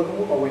đó tôi không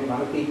có cầu nguyện bằng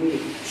đức tin quý vị.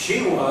 She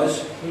was.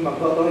 Nhưng mà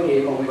vợ tôi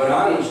thì cầu nguyện But I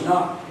bằng đức was tin.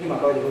 not. Nhưng mà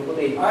tôi thì không có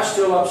tin. I was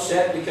still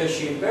upset because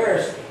she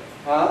embarrassed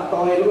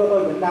me. Lúc đó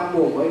tôi vẫn đang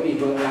buồn bởi vì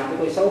vợ làm cho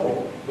tôi xấu hổ.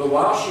 But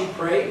while she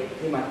prayed,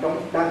 Nhưng mà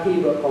đang khi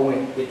vợ cầu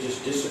nguyện, it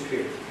just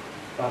disappeared.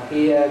 và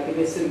cái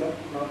vết sưng đó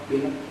nó biến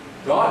mất.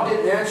 God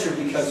didn't answer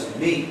because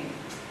of me.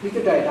 Đức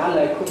Chúa Trời trả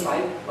lời không phải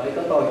bởi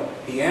có tôi.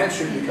 He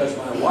answered because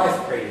my wife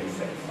prayed in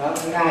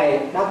faith. Ngài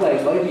đáp lời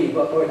bởi vì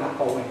vợ tôi đã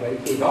cầu nguyện bởi đức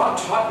tin.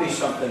 God taught me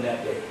something that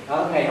day.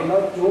 Ngày hôm đó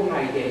Chúa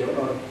Ngài dạy dỗ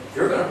tôi.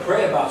 You're going to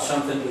pray about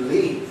something,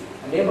 believe.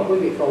 Nếu mà quý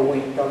vị cầu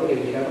nguyện cho cái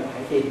điều gì đó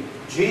hãy tin.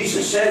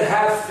 Jesus said,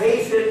 have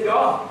faith in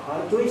God.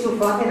 Chúa Giêsu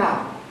phán thế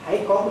nào? Hãy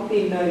có đức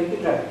tin nơi Đức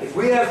Chúa Trời.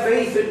 If we have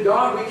faith in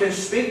God, we can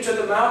speak to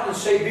the mountain and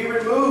say, be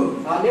removed.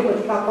 Nếu mà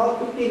chúng ta có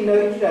đức tin nơi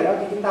Đức Chúa Trời đó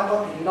thì chúng ta có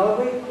thể nói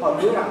với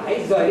hòn núi rằng hãy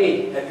rời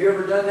đi. Have you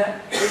ever done that?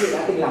 Quý vị đã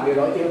từng làm điều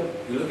đó chưa?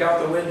 You look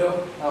out the window.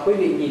 Quý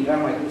vị nhìn ra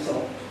ngoài cửa sổ.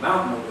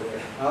 Mountain over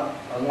there.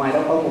 Ở ngoài đó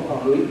có một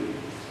hòn núi.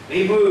 Be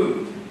moved.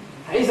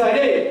 Hãy rời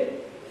đi.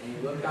 And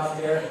you look out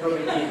there. Rồi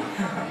mình nhìn.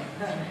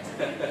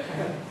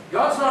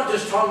 God's not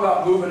just talking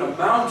about moving a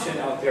mountain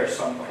out there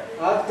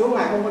somewhere. Chúa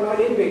Ngài không có nói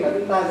đến việc là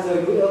chúng ta rời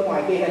núi ở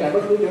ngoài kia hay là bất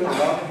cứ chỗ nào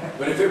đó.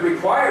 But if it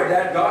required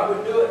that, God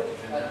would do it.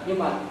 Nhưng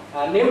mà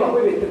nếu mà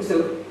quý vị thực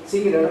sự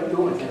xin cái đó,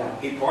 Chúa Ngài sẽ làm.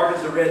 He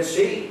parted the Red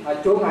Sea.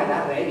 Chúa Ngài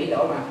đã rẽ biển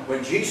đỏ mà.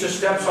 When Jesus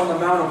steps on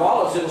the Mount of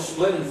Olives, it'll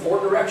split in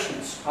 4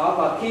 directions.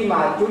 Và khi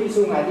mà Chúa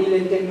Giêsu Ngài đi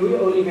lên trên núi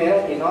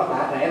Olive thì nó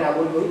đã rẽ ra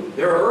 4 núi.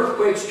 There are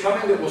earthquakes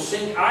coming that will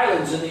sink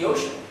islands in the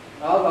ocean.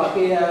 Và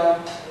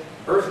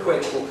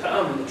earthquakes will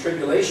come in the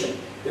tribulation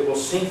that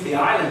will sink the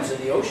islands in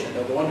the ocean.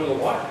 They'll go under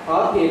the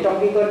water. Thì trong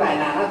cái cơn đại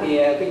nạn đó, thì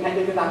Kinh Thánh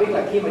cho chúng ta biết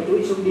là khi mà Chúa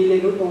Giêsu đi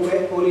lên núi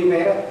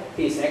Olive đó,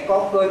 thì sẽ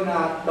có cơn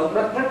động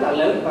đất rất là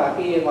lớn, và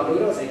cái ngọn núi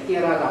đó sẽ chia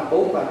ra làm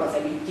 4 và nó sẽ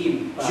bị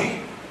chìm.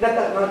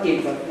 Đất nó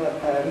chìm và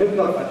nước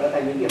ngập và trở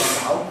thành những cái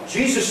hòn đảo.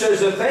 Jesus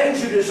says the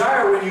things you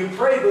desire when you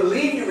pray,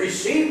 believe you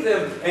receive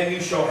them and you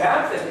shall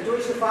have them. Chúa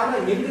Giêsu phán là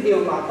những cái điều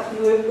mà các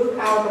ngươi ước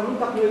ao trong lúc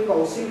các ngươi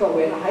cầu xin cầu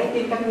nguyện là hãy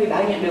tin các ngươi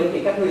đã nhận được thì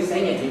các ngươi sẽ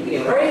nhận những cái điều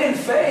đó. Pray in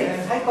faith.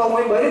 Hãy cầu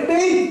nguyện bởi đức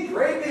tin.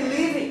 Pray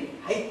believing.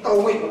 Hãy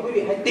cầu nguyện và quý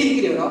vị hãy tin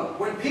cái điều đó.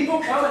 When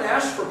people come and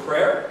ask for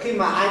prayer, khi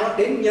mà ai đó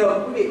đến nhờ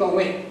quý vị cầu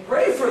nguyện,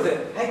 pray for them.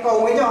 Hãy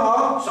cầu nguyện cho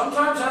họ.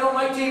 Sometimes I don't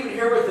like to even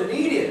hear what the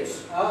need is.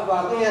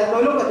 Và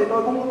đôi lúc thì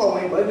tôi không có cầu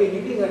nguyện bởi vì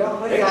những cái người đó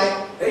hơi dài.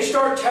 They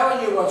start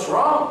telling you what's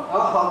wrong.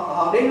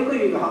 Họ đến với quý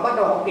vị và họ bắt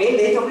đầu họ kể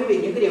lể cho quý vị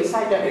những cái điều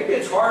sai trái. It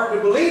gets harder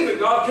to believe that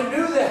God can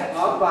do that.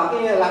 Và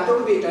làm cho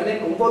quý vị trở nên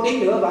cũng vô tín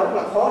nữa và rất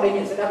là khó để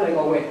nhận sự đáp lời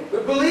cầu nguyện.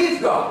 But believe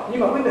God. Nhưng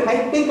mà quý vị hãy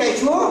tin cậy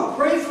Chúa.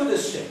 Pray for the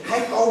sick.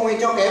 Hãy cầu nguyện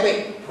cho kẻ bệnh.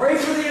 Pray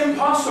for the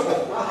impossible.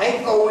 Hãy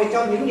cầu nguyện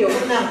cho những điều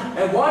bất năng.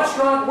 And watch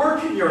God work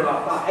in your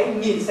life. Và hãy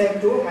nhìn xem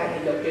Chúa ngài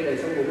hành động trên đời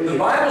sống của quý vị. The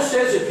Bible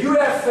says if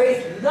you have faith,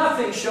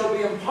 nothing shall be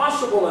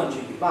impossible unto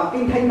you. Và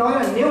Kinh Thánh nói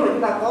là nếu mà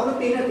chúng ta có đức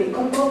tin thì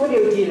không có cái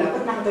điều gì là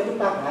bất năng cho chúng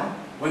ta cả.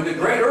 When the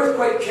great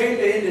earthquake came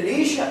to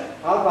Indonesia,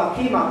 và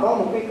khi mà có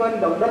một cái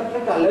cơn động đất rất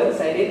là lớn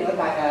xảy đến ở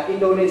tại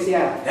Indonesia,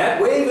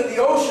 that wave of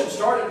the ocean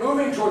started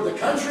moving toward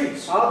the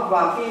countries.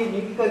 Và khi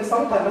những cái cơn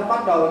sóng thần nó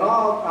bắt đầu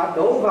nó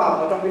đổ vào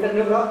ở trong cái đất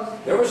nước đó.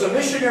 There was a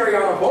missionary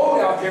on a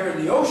boat out there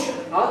in the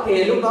ocean.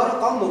 Thì lúc đó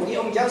có một cái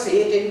ông giáo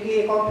sĩ trên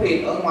cái con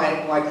thuyền ở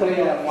ngoài khơi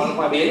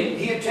ngoài biển.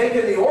 He had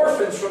taken the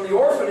orphans from the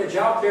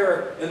orphanage out there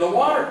in the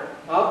water.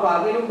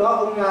 Và cái lúc đó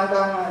ông đang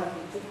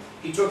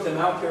He took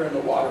them out there in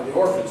the water,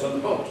 the orphans on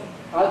the boat.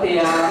 Thì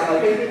ở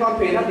trên cái con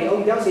thuyền đó thì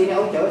ông giáo sĩ này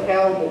ông chở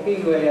theo một cái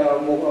người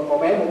một cậu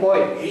bé mồ côi.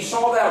 He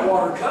saw that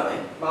water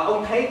coming. Và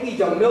ông thấy cái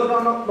dòng nước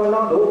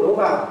nó đổ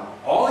vào.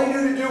 All he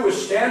knew to do was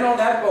stand on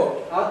that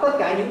boat. Tất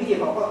cả những cái gì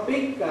họ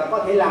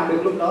có thể làm được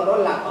lúc đó đó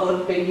là ở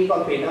trên cái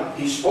con thuyền đó.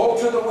 He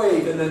spoke to the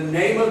wave in the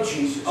name of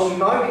Jesus. Ông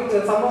nói với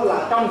cơn sóng đó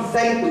là trong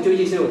danh của Chúa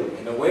Giêsu.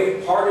 And the wave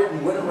parted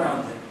and went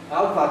around him.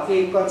 Và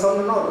khi con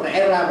sóng nó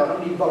rẽ ra và nó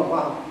đi vòng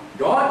qua.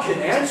 God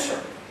can answer.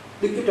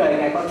 Đức Chúa Trời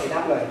ngài có thể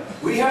đáp lời.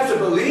 We have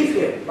to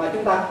believe Him. Và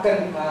chúng ta cần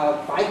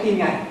phải tin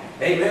ngài.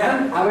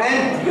 Amen. Amen.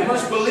 You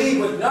must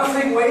believe with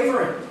nothing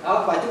wavering.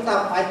 Và chúng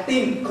ta phải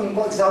tin không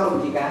có dao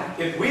động gì cả.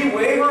 If we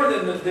waver,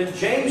 then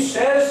James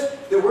says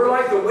that we're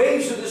like the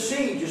waves of the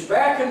sea, just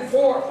back and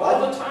forth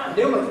all the time.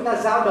 Nếu mà chúng ta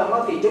dao động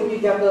đó thì giống như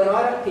Gia Cơ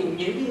nói đó, thì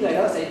những cái người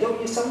đó sẽ giống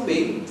như sóng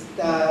biển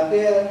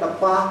đập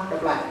qua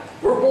đập lại.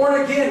 We're born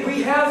again.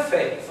 We have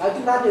faith.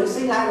 Chúng ta được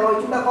sinh lại rồi,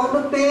 chúng ta có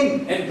đức tin.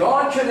 And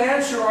God can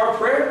answer our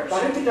prayers.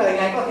 Và Đức Chúa Trời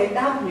ngài có thể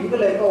đáp những cái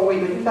lời cầu nguyện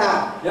của chúng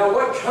ta. Now,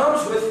 what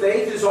comes with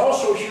faith is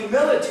also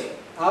humility.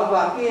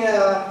 Và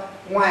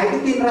ngoài đức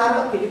tin ra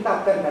đó thì chúng ta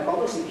cần phải có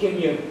cái sự khiêm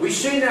nhường. We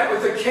see that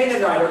with the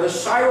Canaanite or the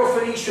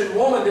Syrophoenician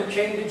woman that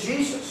came to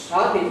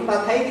Jesus. Thì chúng ta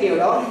thấy cái điều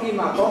đó khi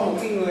mà có một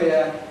cái người.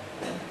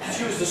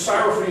 She was the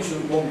Syrophoenician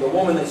woman, the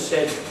woman that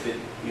said that,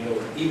 you know,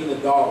 even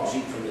the dogs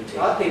eat from the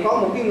table. Thì có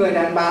một cái người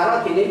đàn bà đó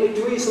thì đến với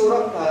Chúa Giêsu đó,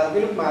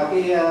 cái lúc mà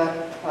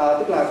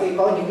tức là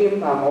có những cái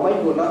mẩu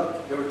bánh buồn đó.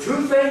 There were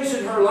two things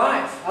in her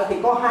life. Thì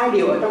có hai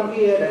điều ở trong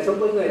cái đời sống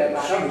của người đàn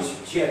bà đó.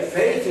 She had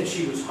faith and she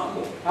was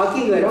humble.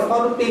 Cái người đó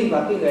có đức tin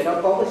và cái người đó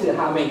có cái sự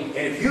hạ mình.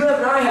 And if you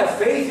and I have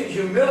faith and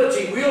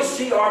humility, we'll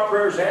see our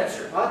prayers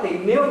answered. Thì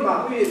nếu mà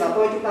quý vị và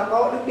tôi chúng ta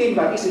có đức tin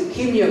và cái sự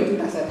khiêm nhường, chúng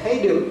ta sẽ thấy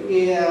được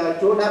cái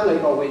Chúa đáp lời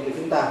cầu nguyện của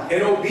chúng ta.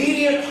 An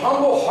obedient,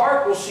 humble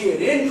heart will see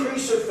an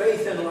increase of faith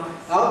in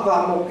life.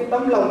 Và một cái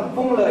tấm lòng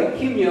vâng lời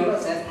khiêm nhường nó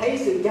sẽ thấy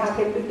sự gia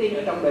thêm đức tin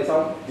ở trong đời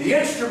sống. The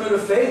instrument of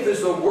faith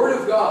is the Word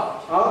of God.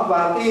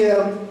 Và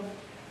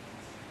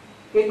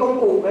cái công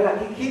cụ hay là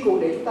cái khí cụ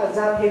để chúng ta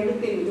gia thêm đức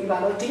tin của chúng ta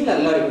đó chính là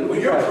lời của Đức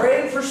When Chúa you're Trời.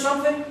 praying for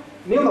something,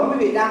 Nếu mà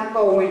quý vị đang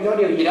cầu nguyện cho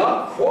điều gì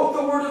đó, quote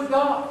the Word of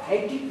God.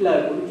 hãy trích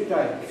lời của Đức Chúa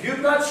Trời. If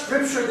you've got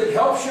Scripture that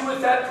helps you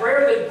with that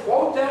prayer, then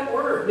quote that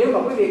Word. Nếu mà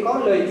quý vị có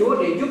lời Chúa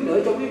để giúp đỡ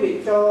cho quý vị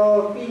cho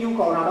cái nhu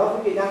cầu nào đó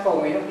quý vị đang cầu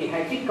nguyện thì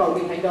hãy trích cầu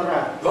Kinh Thánh cho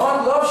ra.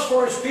 God loves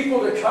for His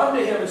people to come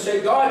to Him and say,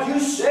 God, you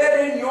said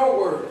in your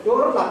Word. Chúa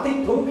rất là thích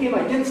thú khi mà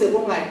dân sự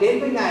của Ngài đến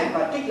với Ngài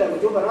và trích lời của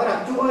Chúa và nói rằng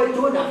Chúa ơi,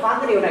 Chúa đã phán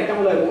cái điều này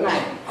trong lời của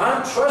Ngài.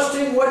 I'm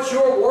trusting what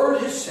your Word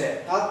has said.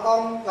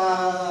 Con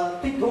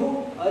thích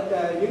thú ở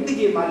những cái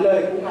gì mà lời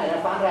của Ngài đã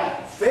phán ra.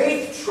 Faith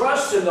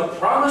trusts in the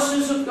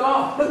promises of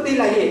God. Đức tin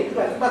là gì?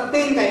 Tức là chúng ta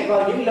tin cậy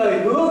vào những lời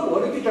hứa của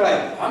Đức Chúa Trời.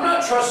 I'm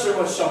not trusting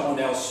what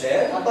someone else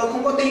said. Tôi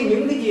không có tin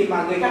những cái gì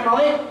mà người khác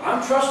nói.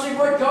 I'm trusting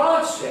what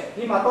God said.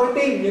 Nhưng mà tôi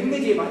tin những cái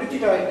gì mà Đức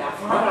Chúa Trời đã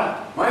phán ra.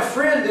 My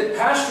friend that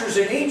pastors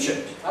in Egypt.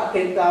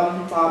 Thì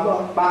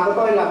bạn của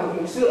tôi là một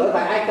mục sư ở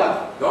tại Ai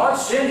Cập. God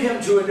sent him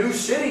to a new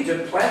city to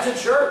plant a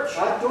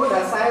church. Chúa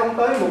đã sai ông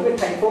tới một cái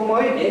thành phố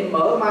mới để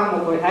mở mang một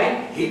hội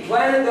thánh. He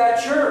planted that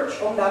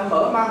church. Ông đã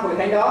mở mang hội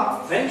thánh đó.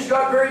 Things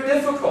got very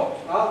difficult.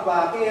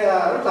 Và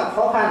rất là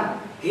khó khăn.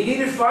 He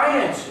needed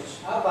finances.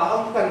 Và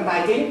ông cần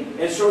tài chính.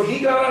 And so he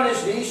got on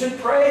his knees and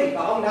prayed.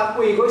 Và ông đã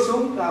quỳ gối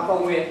xuống cầu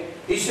nguyện.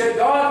 He said,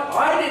 God,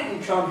 I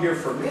didn't come here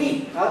for me.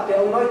 Thì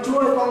ông nói, Chúa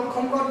ơi, con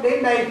không có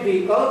đến đây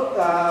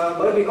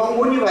bởi vì con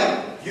muốn như vậy.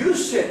 You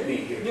sent me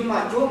here. Nhưng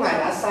mà Chúa Ngài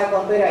đã sai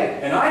con tới đây.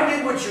 And I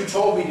did what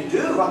you told me to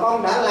do. Và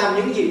con đã làm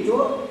những gì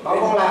Chúa bảo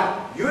con làm.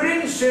 You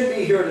didn't send me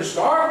here to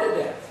starve to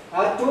death.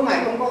 Chúa Ngài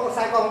không có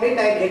sai con đến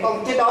đây để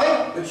con chết đói.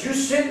 But you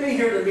sent me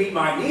here to meet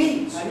my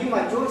needs. Nhưng mà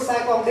Chúa sai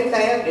con đến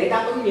đây để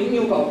đáp ứng những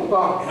nhu cầu của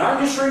con. And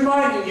I'm just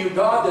reminding you,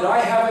 God, that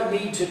I have a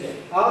need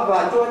today.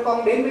 Và Chúa ơi,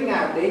 con đến với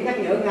Ngài để nhắc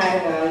nhở Ngài,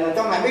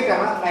 cho Ngài biết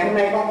rằng ngày hôm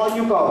nay con có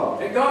nhu cầu.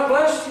 And God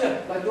blessed him.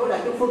 Và Chúa đã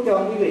chúc phước cho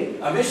quý vị.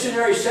 A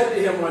missionary said to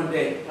him one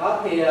day.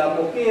 Thì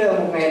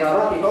một ngày nào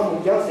đó thì có một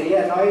giáo sĩ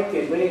nói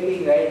chuyện với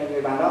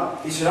người bạn đó.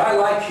 He said, I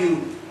like you.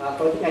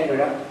 Tôi thích anh rồi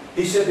đó.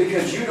 He said,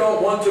 because you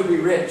don't want to be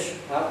rich.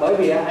 Bởi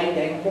vì anh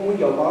thì không muốn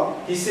giàu có.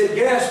 He said,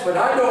 yes, but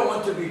I don't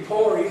want to be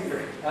poor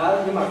either.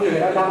 Nhưng mà người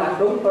đó đang làm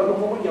đúng, tôi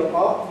cũng không muốn giàu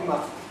có, nhưng mà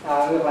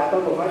ngược lại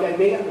tôi cũng nói cho anh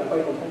biết là tôi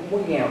cũng không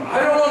muốn nghèo.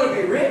 I don't want to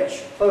be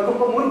rich. Tôi không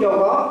có muốn giàu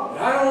có.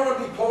 But I don't want to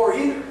be poor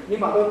either. Nhưng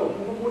mà tôi cũng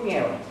không muốn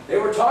nghèo. They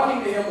were talking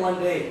to him one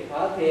day.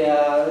 Thì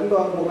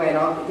một ngày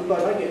đó thì chúng tôi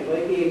nói chuyện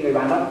với người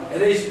bạn đó.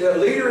 And the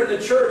leader in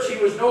the church,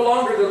 he was no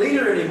longer the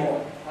leader anymore.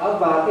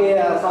 Và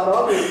sau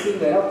đó thì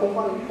người đó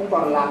không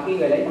còn làm cái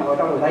người lãnh đạo ở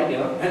trong hội thánh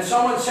nữa. And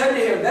someone said to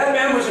him, that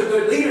man was a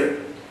good leader.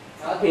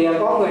 Thì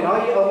có người nói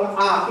với ông,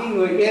 cái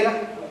người kia đó.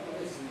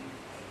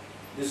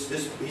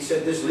 He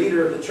said this leader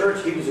of the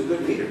church, he was a good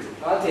leader.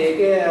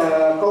 Thì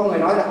có người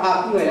nói là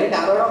cái người lãnh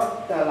đạo đó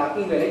là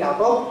cái người lãnh đạo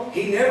tốt.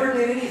 He never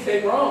did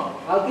anything wrong.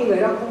 Cái người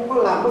đó không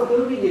có làm bất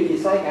cứ cái điều gì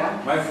sai cả.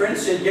 My friend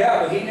said,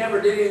 yeah, but he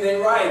never did anything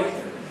right either.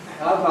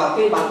 Và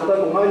cái bạn của tôi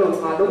cũng nói luôn,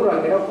 đúng rồi,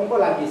 người đó không có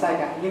làm gì sai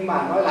cả, nhưng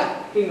mà nói lại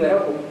cái người đó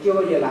cũng chưa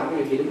bao giờ làm cái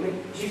điều gì đúng hết.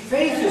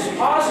 Faith is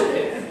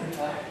positive.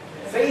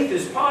 Faith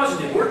is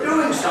positive. We're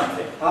doing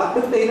something.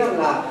 Đức tin đó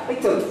là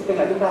tích cực, tức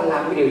là chúng ta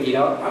làm cái điều gì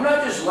đó. I'm not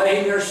just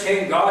laying there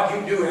saying, God, you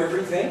do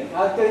everything.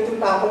 Chứ chúng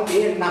ta không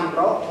chỉ nằm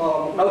đó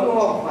một đống, đúng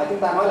không? Mà chúng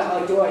ta nói là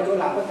Chúa ơi, Chúa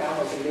làm tất cả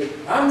mọi sự đi.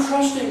 I'm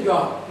trusting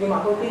God. Nhưng mà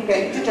tôi tin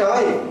cậy Chúa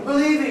Trời.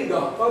 Believing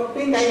God. Tôi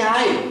tin cậy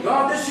Ngài.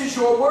 God, this is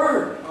your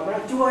word.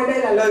 Chúa ơi, đây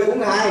là lời của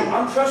Ngài.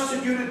 I'm trusting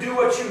you to do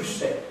what you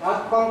say.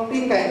 Con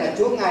tin cậy là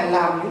Chúa Ngài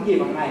làm những gì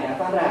mà Ngài đã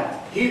phán ra.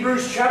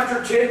 Hebrews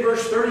chapter 10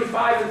 verse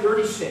 35 and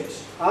 36.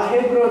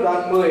 Hebrew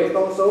đoạn 10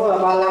 câu số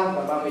 35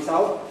 và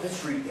 36.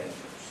 Let's read that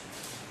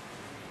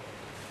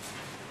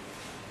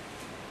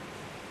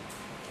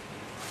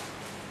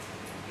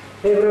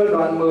first. Hebrew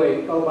đoạn 10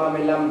 câu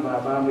 35 và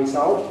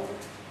 36.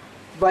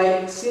 Vậy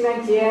xin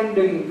anh chị em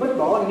đừng vứt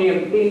bỏ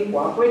niềm tin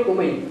quả quyết của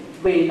mình,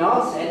 vì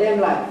nó sẽ đem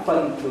lại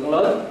phần thưởng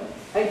lớn.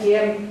 Anh chị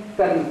em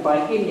cần phải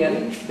kiên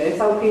nhẫn để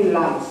sau khi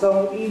làm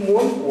xong ý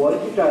muốn của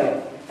Chúa Trời,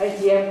 anh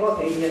chị em có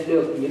thể nhận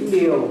được những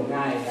điều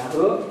Ngài đã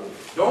hứa.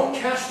 Don't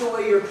cast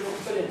away your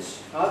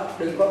confidence.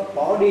 Đừng có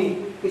bỏ đi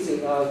cái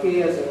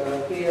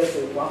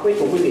sự quả quyết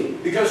của quý vị.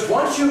 Because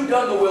once you've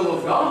done the will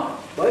of God,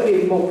 bởi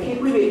vì một khi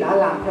quý vị đã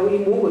làm theo ý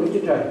muốn của Đức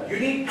Chúa Trời, you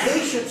need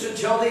patience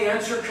until the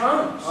answer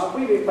comes.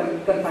 Quý vị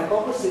cần phải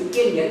có cái sự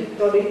kiên nhẫn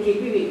cho đến khi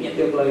quý vị nhận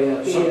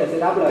được sự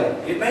đáp lời.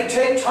 It may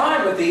take time,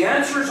 but the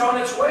answer is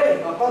on its way.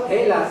 Có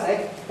thể là sẽ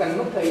cần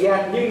mất thời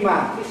gian, nhưng mà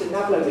cái sự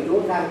đáp lời của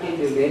Chúa đang trên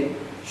đường đến.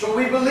 So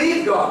we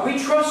believe God, we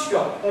trust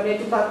God. Cho nên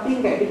chúng ta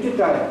tin cậy Đức Chúa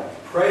Trời.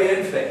 Pray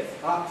in faith.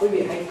 Quý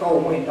vị hãy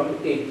cầu nguyện trong đức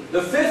tin. The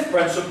fifth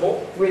principle,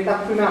 nguyên tắc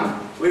thứ 5,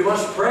 we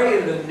must pray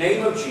in the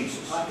name of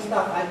Jesus. Chúng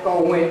ta phải cầu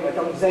nguyện ở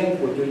trong danh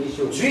của Chúa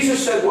Giêsu. Jesus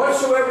said,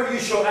 whatsoever you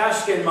shall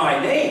ask in my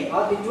name,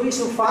 Thì Chúa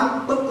Giêsu phán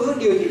bất cứ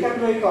điều gì các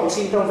ngươi cầu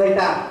xin trong danh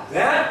ta,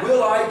 that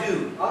will I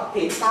do.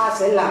 Thì ta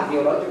sẽ làm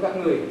điều đó cho các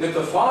ngươi. That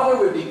the Father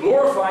would be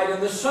glorified in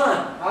the Son.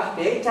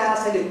 Để Cha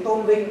sẽ được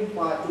tôn vinh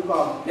qua chúng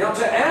con. Now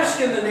to ask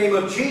in the name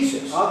of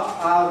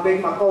Jesus. Về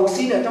mà cầu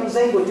xin ở trong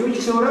danh của Chúa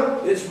Giêsu đó.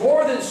 It's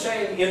more than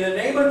saying in the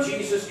name of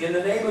Jesus, in the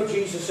name of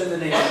Jesus, in the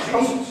name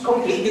of Jesus.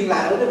 Không chỉ dừng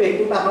lại ở cái việc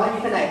chúng ta nói như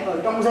thế này, ở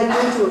trong danh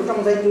Chúa Giêsu,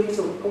 trong danh Chúa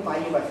Giêsu, không phải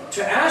như vậy.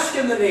 To ask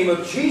in the name of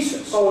Jesus.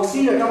 Cầu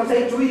xin ở trong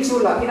danh Chúa Giêsu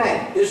là thế này.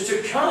 Is to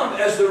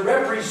come as the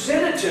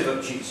representative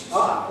of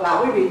Jesus.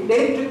 Là quý vị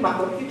đến trước mặt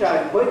của Chúa Trời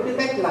với tư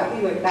cách là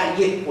cái người đại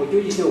diện của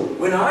Chúa Giêsu.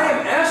 When I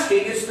am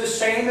asking, it's the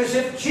same as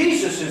if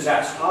Jesus is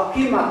asking.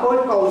 Khi mà tôi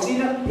cầu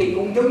xin thì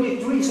cũng giống như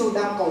Chúa Giêsu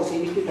đang cầu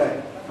xin Chúa Trời.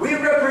 We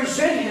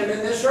represent Him in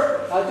this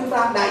earth. Chúng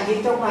ta đại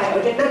diện trong Ngài ở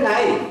trên đất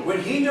này. When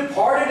He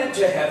departed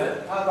into heaven,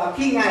 và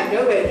khi Ngài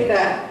trở về thiên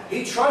đàng, He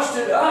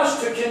trusted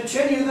us to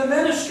continue the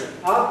ministry.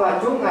 Và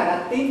Chúa Ngài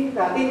đã tin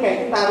cậy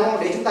chúng ta, đúng không?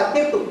 Để chúng ta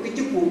tiếp tục cái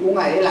chức vụ của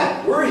Ngài để làm.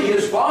 We're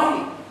His body.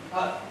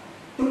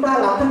 Chúng ta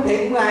là thân thể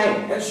của Ngài.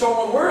 And so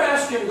when we're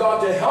asking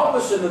God to help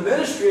us in the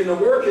ministry and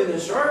the work in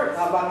this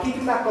earth, và khi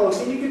chúng ta cầu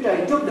xin Chúa Trời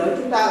giúp đỡ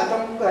chúng ta ở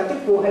trong chức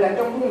vụ hay là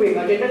trong công việc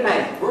ở trên đất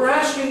này, we're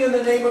asking in the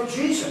name of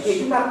Jesus. Thì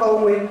chúng ta cầu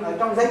nguyện ở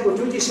trong danh của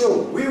Chúa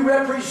Giêsu. We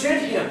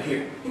represent Him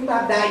here. chúng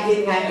ta đại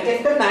diện Ngài ở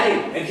trên đất này.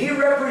 And He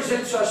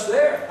represents us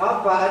there.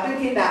 Và ở trên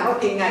thiên đàng đó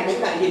thì Ngài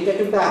cũng đại diện cho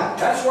chúng ta.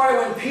 That's why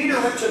when Peter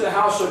went to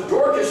the house of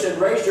Dorcas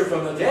and raised her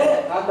from the dead,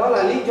 Đó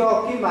là lý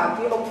do khi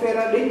ông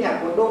Phêrô đến nhà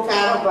của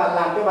Đô-ca đó và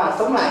làm cho bà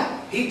sống lại.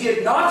 He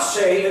did not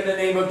say in the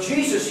name of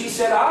Jesus. He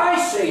said,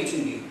 I say to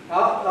you.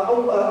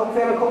 Ông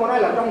Phêrô không có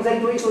nói là trong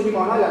danh Chúa Giêsu, nhưng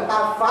mà nói là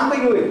tao phán với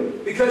người.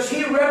 Because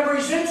he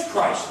represents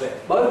Christ there.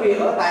 Bởi vì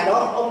ở tại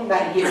đó ông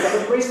đại diện cho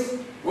Đức Christ.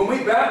 When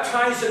we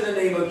baptize in the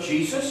name of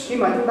Jesus, khi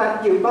mà chúng ta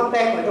chịu báp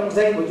têm ở trong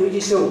danh của Chúa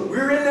Giêsu,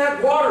 we're in that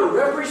water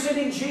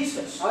representing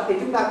Jesus. Thì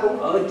chúng ta cũng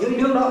ở dưới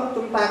nước đó,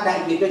 chúng ta đại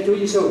diện cho Chúa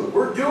Giêsu.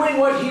 We're doing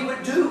what He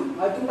would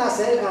do.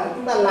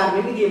 Chúng ta làm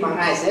những cái gì mà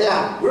Ngài sẽ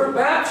làm. We're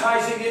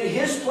baptizing in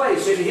His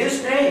place, in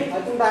His name.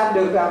 Chúng ta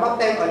được báp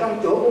têm ở trong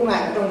chỗ của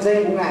Ngài, ở trong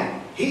danh của Ngài.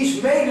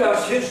 He's made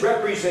us His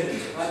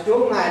representatives.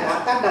 Chúa Ngài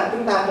đã cắt đặt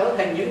chúng ta trở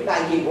thành những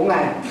đại diện của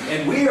Ngài.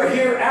 And we are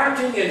here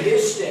acting in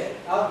His stead.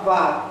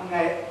 Và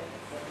Ngài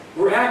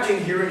We're acting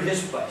here in His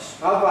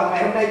place. Và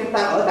ngày hôm nay chúng ta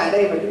ở tại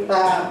đây và chúng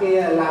ta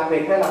làm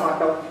việc hay là hoạt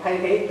động thay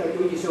thế cho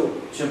Chúa Giêsu.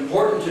 It's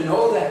important to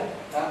know that.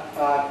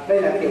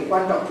 Đây là cái điều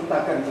quan trọng chúng ta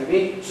cần phải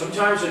biết.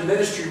 Sometimes in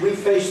ministry we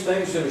face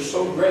things that are so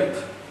great.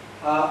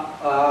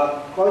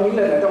 Có những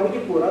lần ở trong cái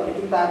chức vụ đó thì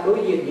chúng ta đối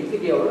diện những cái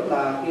điều rất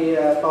là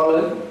to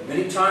lớn.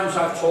 Many times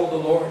I've told the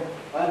Lord,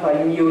 và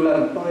nhiều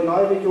lần tôi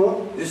nói với Chúa,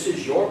 this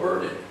is your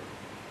burden.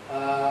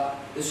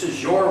 This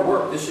is your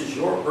work. This is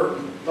your burden.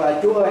 Và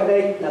Chúa ơi,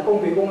 đây là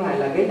công việc của Ngài,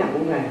 là gánh nặng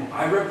của Ngài.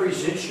 I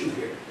represent you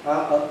here.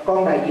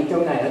 Con đại diện cho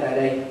Ngài ở tại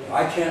đây.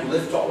 I can't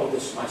lift all of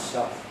this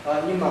myself.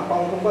 Nhưng mà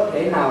con không có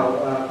thể nào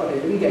có thể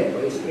đứng dậy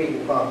với sức riêng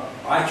của con.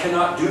 I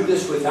cannot do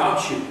this without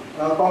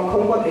you. Con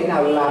không có thể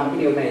nào làm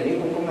cái điều này nếu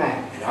không có Ngài.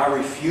 And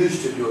I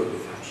refuse to do it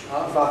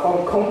without you. Và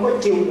con không có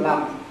chịu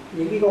làm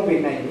những cái công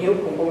việc này nếu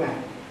không có Ngài.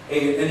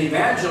 An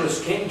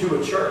evangelist came to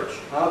a church.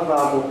 Và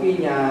một cái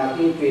nhà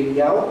truyền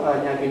giáo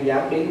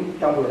đến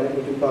trong buổi lễ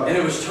của chúng tôi. And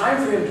it was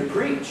time for him to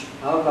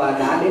preach. Và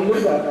đã đến lúc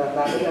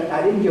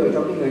đã đến giờ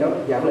cho cái người đó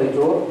giảng lời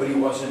Chúa. But he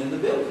wasn't in the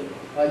building.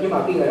 Nhưng mà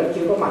cái người đó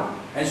chưa có mặt.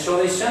 And so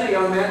they sent a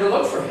young man to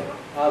look for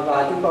him.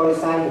 Và chúng tôi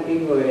sai một cái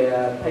người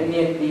thanh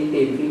niên đi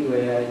tìm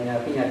cái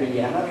nhà truyền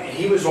giảng đó. And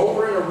he was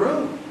over in a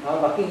room.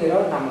 Và cái người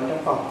đó nằm ở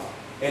trong phòng.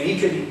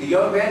 And the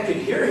young man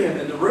could hear him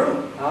in the room.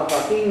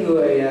 Và cái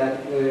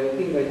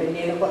người thanh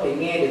niên nó có thể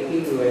nghe được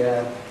cái người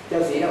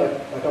giáo sĩ đó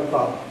ở trong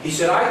phòng. He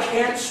said, I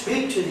can't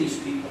speak to these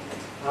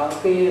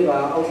people.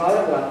 Và ông nói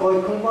là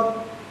tôi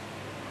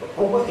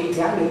không có thể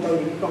giảng được cho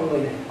những con người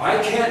này.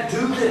 I can't do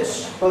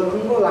this. Tôi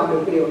không có làm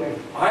được cái điều này.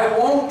 I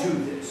won't do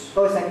this.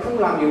 Tôi sẽ không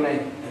làm điều này.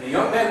 And the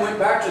young man went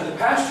back to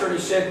the pastor and he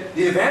said,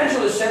 the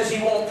evangelist says he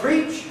won't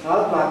preach.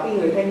 Và cái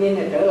người thanh niên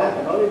này trở lại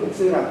và nói với mục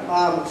sư rằng,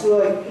 mục sư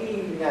ơi, cái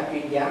nhà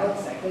truyền giảng nó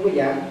sẽ không có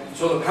giảng.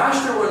 So the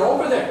pastor went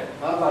over there.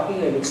 Và cái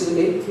người mục sư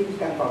đến cái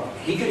căn phòng.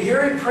 He could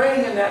hear him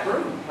praying in that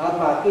room.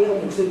 Và cái ông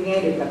mục sư nghe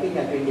được là cái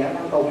nhà truyền giảng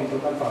đang cầu nguyện trong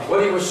căn phòng. What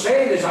he was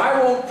saying is, I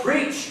won't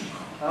preach.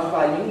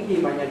 Và những cái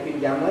gì mà nhà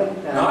truyền giảng nói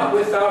not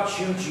without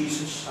you,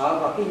 Jesus.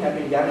 và cái nhà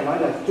truyền giảng này nói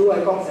là Chúa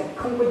ơi, con sẽ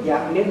không có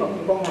giảng nếu mà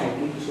không có Ngài,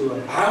 Chúa Giêsu ơi.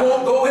 I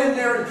won't go in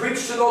there and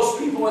preach to those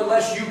people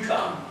unless you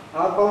come.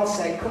 Con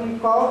sẽ không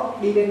có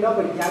đi đến đó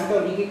và giảng cho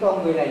những cái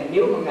con người này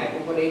nếu mà Ngài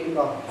không có đến với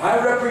con.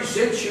 I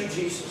represent you,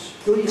 Jesus.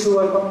 Chúa Giêsu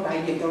ơi, con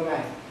đại diện cho Ngài.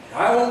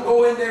 I won't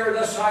go in there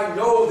unless I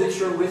know that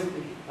you're with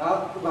me.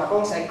 Và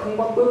con sẽ không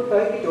có bước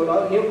tới cái chỗ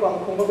đó nếu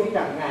con không có biết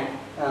rằng Ngài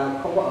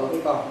không có ở với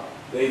con.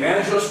 The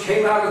evangelist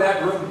came out of that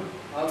room.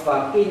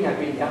 Và khi nhà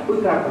truyền giảng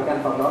bước ra khỏi căn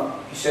phòng đó,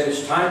 He said,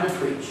 it's time to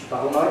preach. và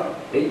ông nói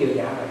đến giờ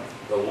giảng rồi.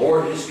 The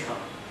Lord has come.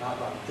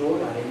 Và Chúa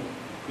đã đến.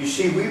 You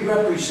see, we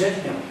represent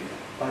Him.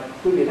 Và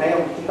quý vị thấy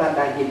không, chúng ta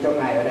đại diện cho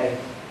Ngài ở đây.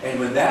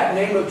 And when that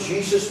name of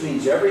Jesus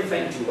means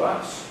everything to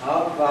us,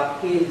 và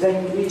khi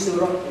danh Chúa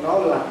Giêsu đó, nó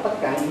là tất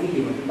cả những cái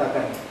gì mà chúng ta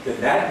cần, then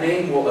that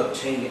name will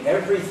obtain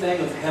everything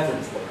of heaven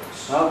for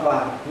us.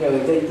 Và nhờ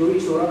danh Chúa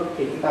Giêsu đó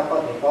thì chúng ta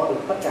có thể có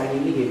được tất cả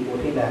những cái gì của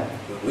thiên đàng.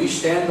 When we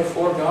stand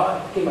before God,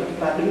 khi mà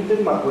chúng ta đứng trước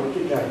mặt của Đức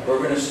Chúa Trời,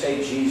 we're going to say,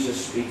 Jesus,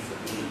 speak for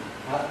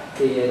me.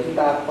 Thì chúng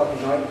ta có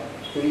thể nói,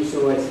 Chúa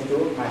Giêsu ơi, xin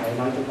Chúa Ngài hãy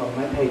nói cho con,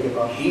 nói thay cho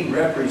con. He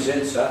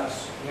represents us.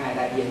 Ngài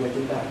đại diện cho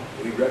chúng ta.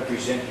 We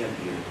represent Him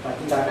here. Và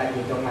chúng ta đại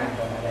diện cho Ngài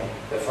ở đây.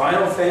 The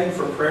final thing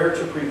for prayer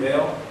to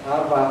prevail,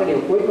 và cái điều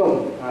cuối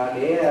cùng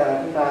để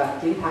chúng ta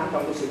chiến thắng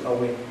trong cái sự cầu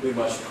nguyện,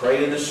 we must pray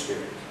in the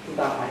Spirit. chúng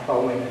ta phải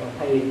cầu nguyện trong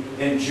Thánh Linh.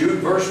 In Jude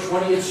verse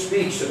 20 it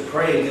speaks of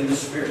praying in the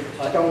Spirit.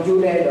 Ở trong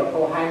Jude đoạn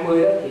câu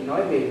 20 đó thì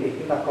nói về việc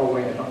chúng ta cầu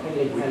nguyện ở trong Thánh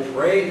Linh. We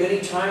pray many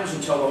times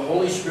until the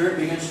Holy Spirit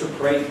begins to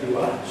pray through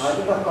us.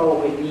 Chúng ta cầu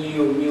nguyện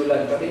nhiều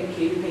lần cho đến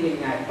khi Thánh Linh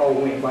Ngài cầu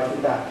nguyện qua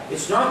chúng ta.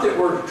 It's not that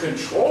we're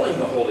controlling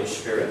the Holy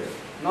Spirit.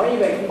 Nói như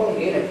vậy không có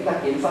nghĩa là chúng ta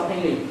kiểm soát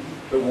Thánh Linh.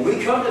 But when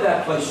we come to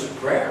that place of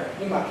prayer,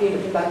 Nhưng mà khi mà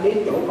chúng ta đến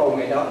chỗ cầu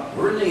nguyện đó,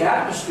 we're in the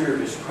atmosphere of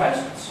His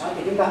presence.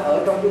 Thì chúng ta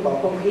ở trong cái bầu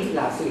không khí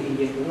là sự hiện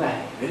diện của Ngài.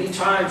 Many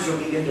times He'll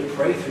begin to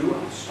pray through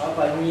us.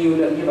 Và nhiều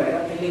lần như vậy đó,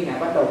 Thánh Linh Ngài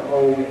bắt đầu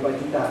cầu nguyện vào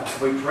chúng ta.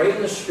 We pray in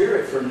the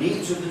Spirit for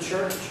needs of the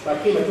church. Và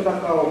khi mà chúng ta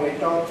cầu nguyện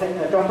trong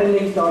Thánh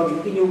Linh cho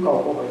những cái nhu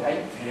cầu của hội thánh.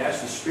 And as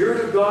the Spirit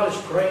of God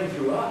is praying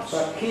through us,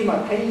 Và khi mà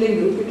Thánh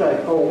Linh Đức Chúa Trời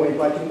cầu nguyện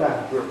vào chúng ta,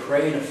 we're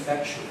praying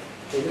effectually.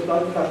 Thì lúc đó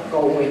chúng ta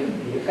cầu nguyện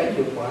những cách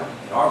hiệu quả.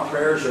 And our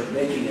prayers are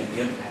making an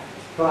impact.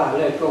 Và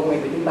lời cầu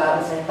nguyện của chúng ta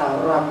nó sẽ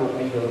tạo ra một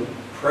ảnh hưởng.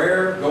 Prayer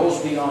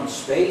goes beyond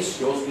space,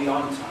 goes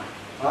beyond time.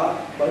 Đó,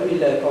 bởi vì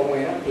lời cầu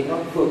nguyện đó, thì nó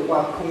vượt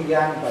qua không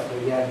gian và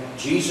thời gian.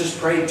 Jesus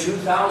prayed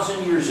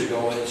 2,000 years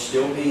ago and it's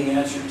still being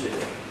answered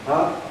today.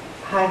 Đó,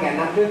 2000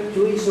 năm trước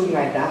Chúa Giêsu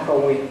Ngài đã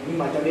cầu nguyện, nhưng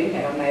mà cho đến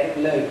ngày hôm nay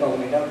lời cầu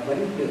nguyện đó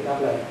vẫn được đáp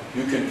lời.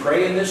 You can pray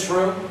in this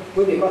room.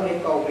 Quý vị có thể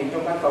cầu nguyện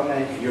trong căn phòng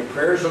này. Your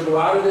prayers will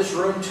go out of this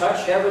room, touch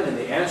heaven, and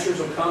the answers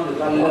will come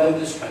to the Lord of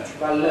this country.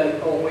 Và lời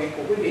cầu nguyện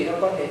của quý vị nó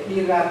có thể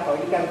đi ra khỏi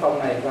cái căn phòng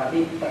này và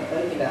đi tận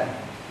tới thiên đàng.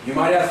 You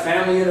might have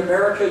family in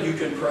America. You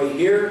can pray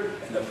here,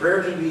 and the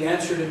prayer can be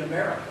answered in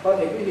America. Có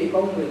thể quý vị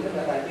có người thân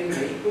ở tại bên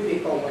Mỹ, quý vị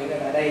cầu nguyện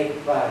ở đây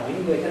và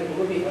những người thân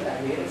của quý vị ở tại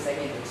Mỹ sẽ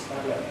nhận được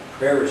đáp lời.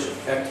 Prayer is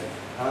effective.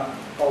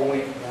 Cầu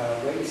nguyện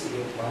với sự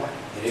hiệu quả.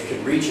 And it can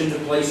reach into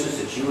places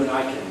that you and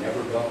I can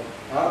never go.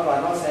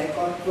 Và nó sẽ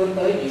có vươn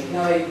tới những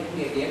nơi, những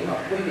địa điểm mà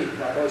quý vị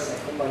và tôi sẽ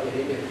không bao giờ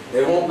đến được.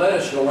 They won't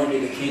let us go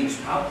into the king's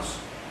palace.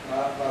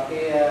 Và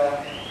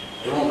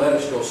They won't let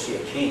us go see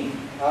a king.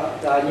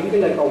 Những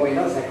cái lời cầu nguyện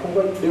đó sẽ không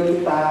có đưa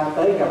chúng ta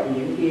tới gặp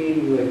những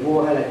cái người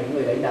vua hay là những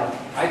người lãnh đạo.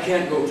 I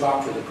can't go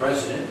talk to the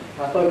president.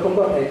 Tôi không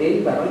có thể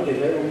đến và nói chuyện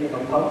với ông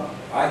tổng thống.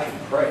 I can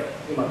pray.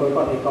 Nhưng mà tôi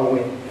có thể cầu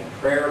nguyện. And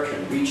prayer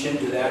can reach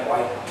into that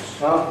White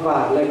House.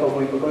 Và lời cầu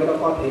nguyện của tôi nó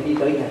có thể đi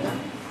tới nhà Trắng.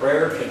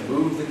 Prayer can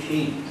move the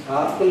king.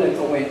 Cái lời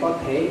cầu nguyện có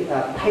thể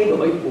thay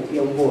đổi một cái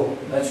ông vua.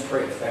 Let's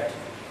pray effectively.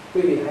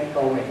 Quý vị hãy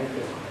cầu nguyện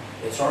được.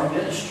 It's our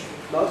ministry.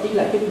 Đó chính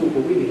là chức vụ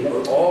của quý vị đó.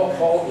 We're all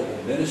called to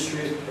the ministry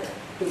of prayer.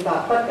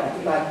 Tất cả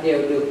chúng ta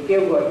đều được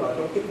kêu gọi vào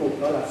trong chức vụ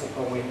đó là sự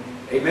cầu nguyện.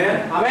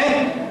 Amen.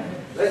 Amen.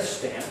 Let's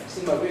stand.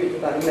 Xin mời quý vị chúng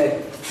ta đứng lên.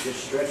 Just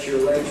stretch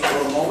your legs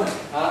for a moment.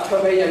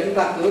 Thôi bây giờ chúng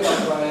ta cử động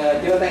và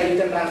giơ tay đi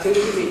chân ra xíu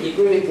quý vị, vì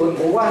quý vị buồn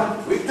ngủ quá.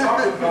 We've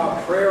talked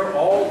about prayer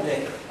all day.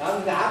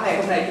 Cả ngày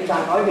hôm nay chúng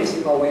ta nói về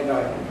sự cầu nguyện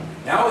rồi.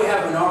 Now we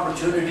have an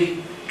opportunity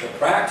to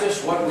practice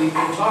what we've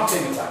been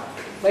talking about.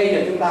 Bây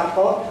giờ chúng ta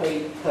có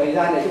thời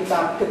gian để chúng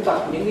ta thực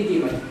tập những cái gì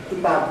mà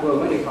chúng ta vừa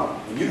mới được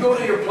học. When you go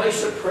to your place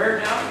of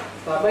prayer now,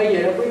 Và bây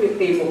giờ quý vị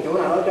tìm một chỗ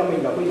nào đó cho mình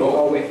và quý vị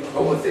cầu nguyện.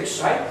 go with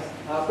excitement.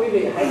 Quý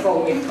vị hãy cầu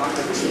nguyện bằng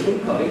một cái sự hứng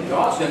khởi.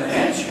 God's going to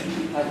answer.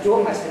 Chúa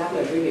Ngài sẽ đáp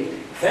lời quý vị.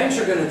 Things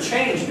are going to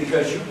change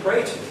because you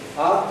pray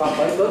today. Và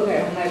bởi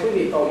ngày hôm nay quý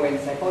vị cầu nguyện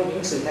sẽ có những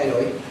sự thay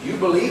đổi.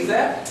 You believe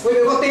that? Quý vị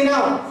có tin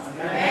không?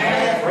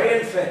 Amen. Pray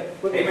in faith.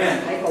 Quý vị Amen.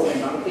 hãy cầu nguyện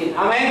bằng tin.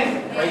 Amen.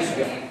 Praise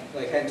God.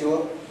 Lời khen Chúa.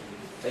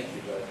 Thank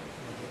you, brother.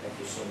 Thank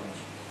you so much.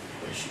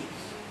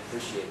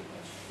 Appreciate it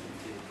much. You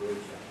did a great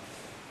job.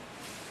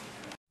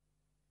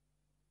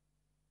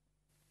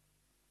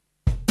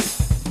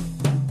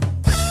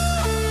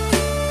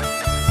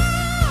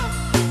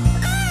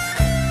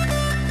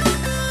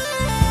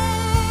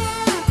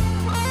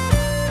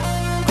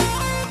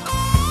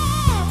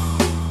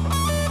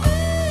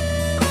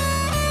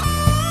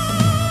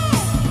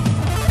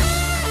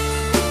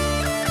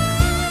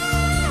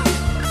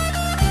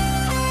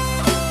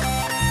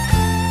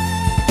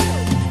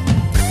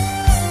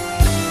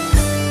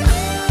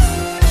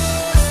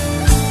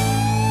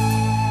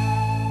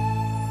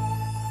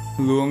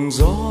 Luồng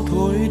gió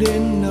thổi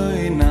đến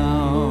nơi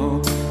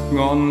nào,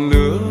 ngọn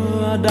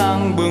lửa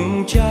đang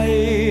bừng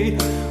cháy,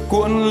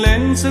 cuộn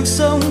lên sức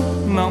sống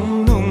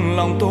nóng nung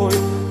lòng tôi,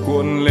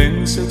 cuộn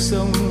lên sức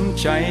sống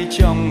cháy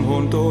trong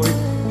hồn tôi.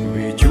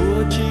 Vì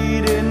Chúa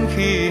chi đến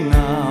khi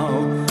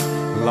nào,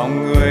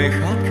 lòng người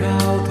khát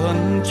khao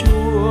thân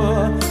Chúa.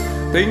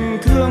 Tình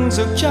thương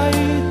rực cháy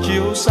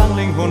chiếu sang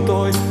linh hồn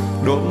tôi,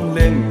 đốt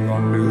lên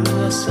ngọn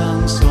lửa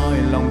sáng soi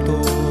lòng tôi.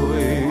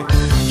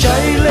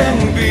 Cháy lên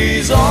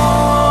vì gió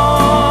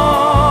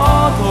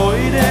thổi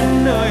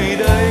đến nơi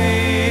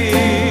đây,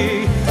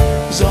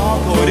 gió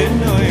thổi đến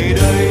nơi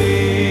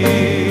đây,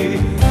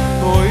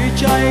 thổi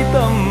cháy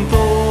tâm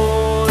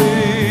tôi.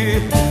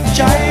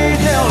 Cháy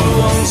theo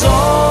luồng gió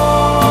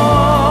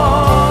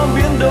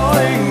biến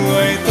đổi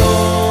người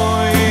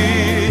tôi,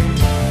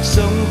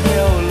 sống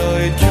theo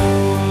lời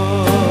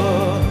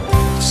Chúa,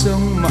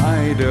 sống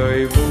mãi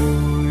đời vui.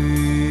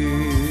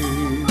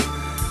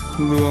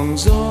 Luồng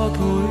gió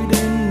thổi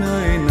đến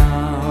nơi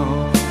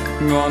nào,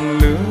 ngọn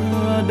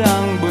lửa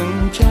đang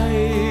bừng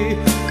cháy,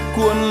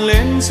 cuộn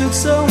lên sức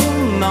sống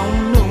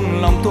nóng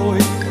nung lòng tôi,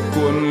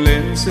 cuộn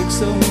lên sức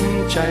sống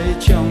cháy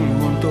trong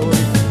hồn tôi.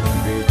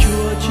 Vì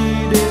Chúa chi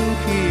đến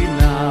khi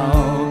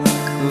nào,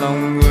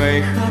 lòng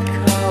người khát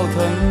khao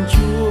thân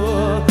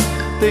Chúa.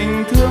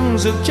 Tình thương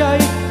rực cháy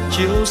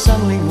chiếu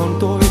sang linh hồn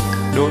tôi,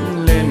 đốt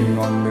lên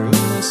ngọn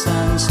lửa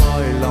sáng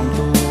soi lòng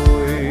tôi.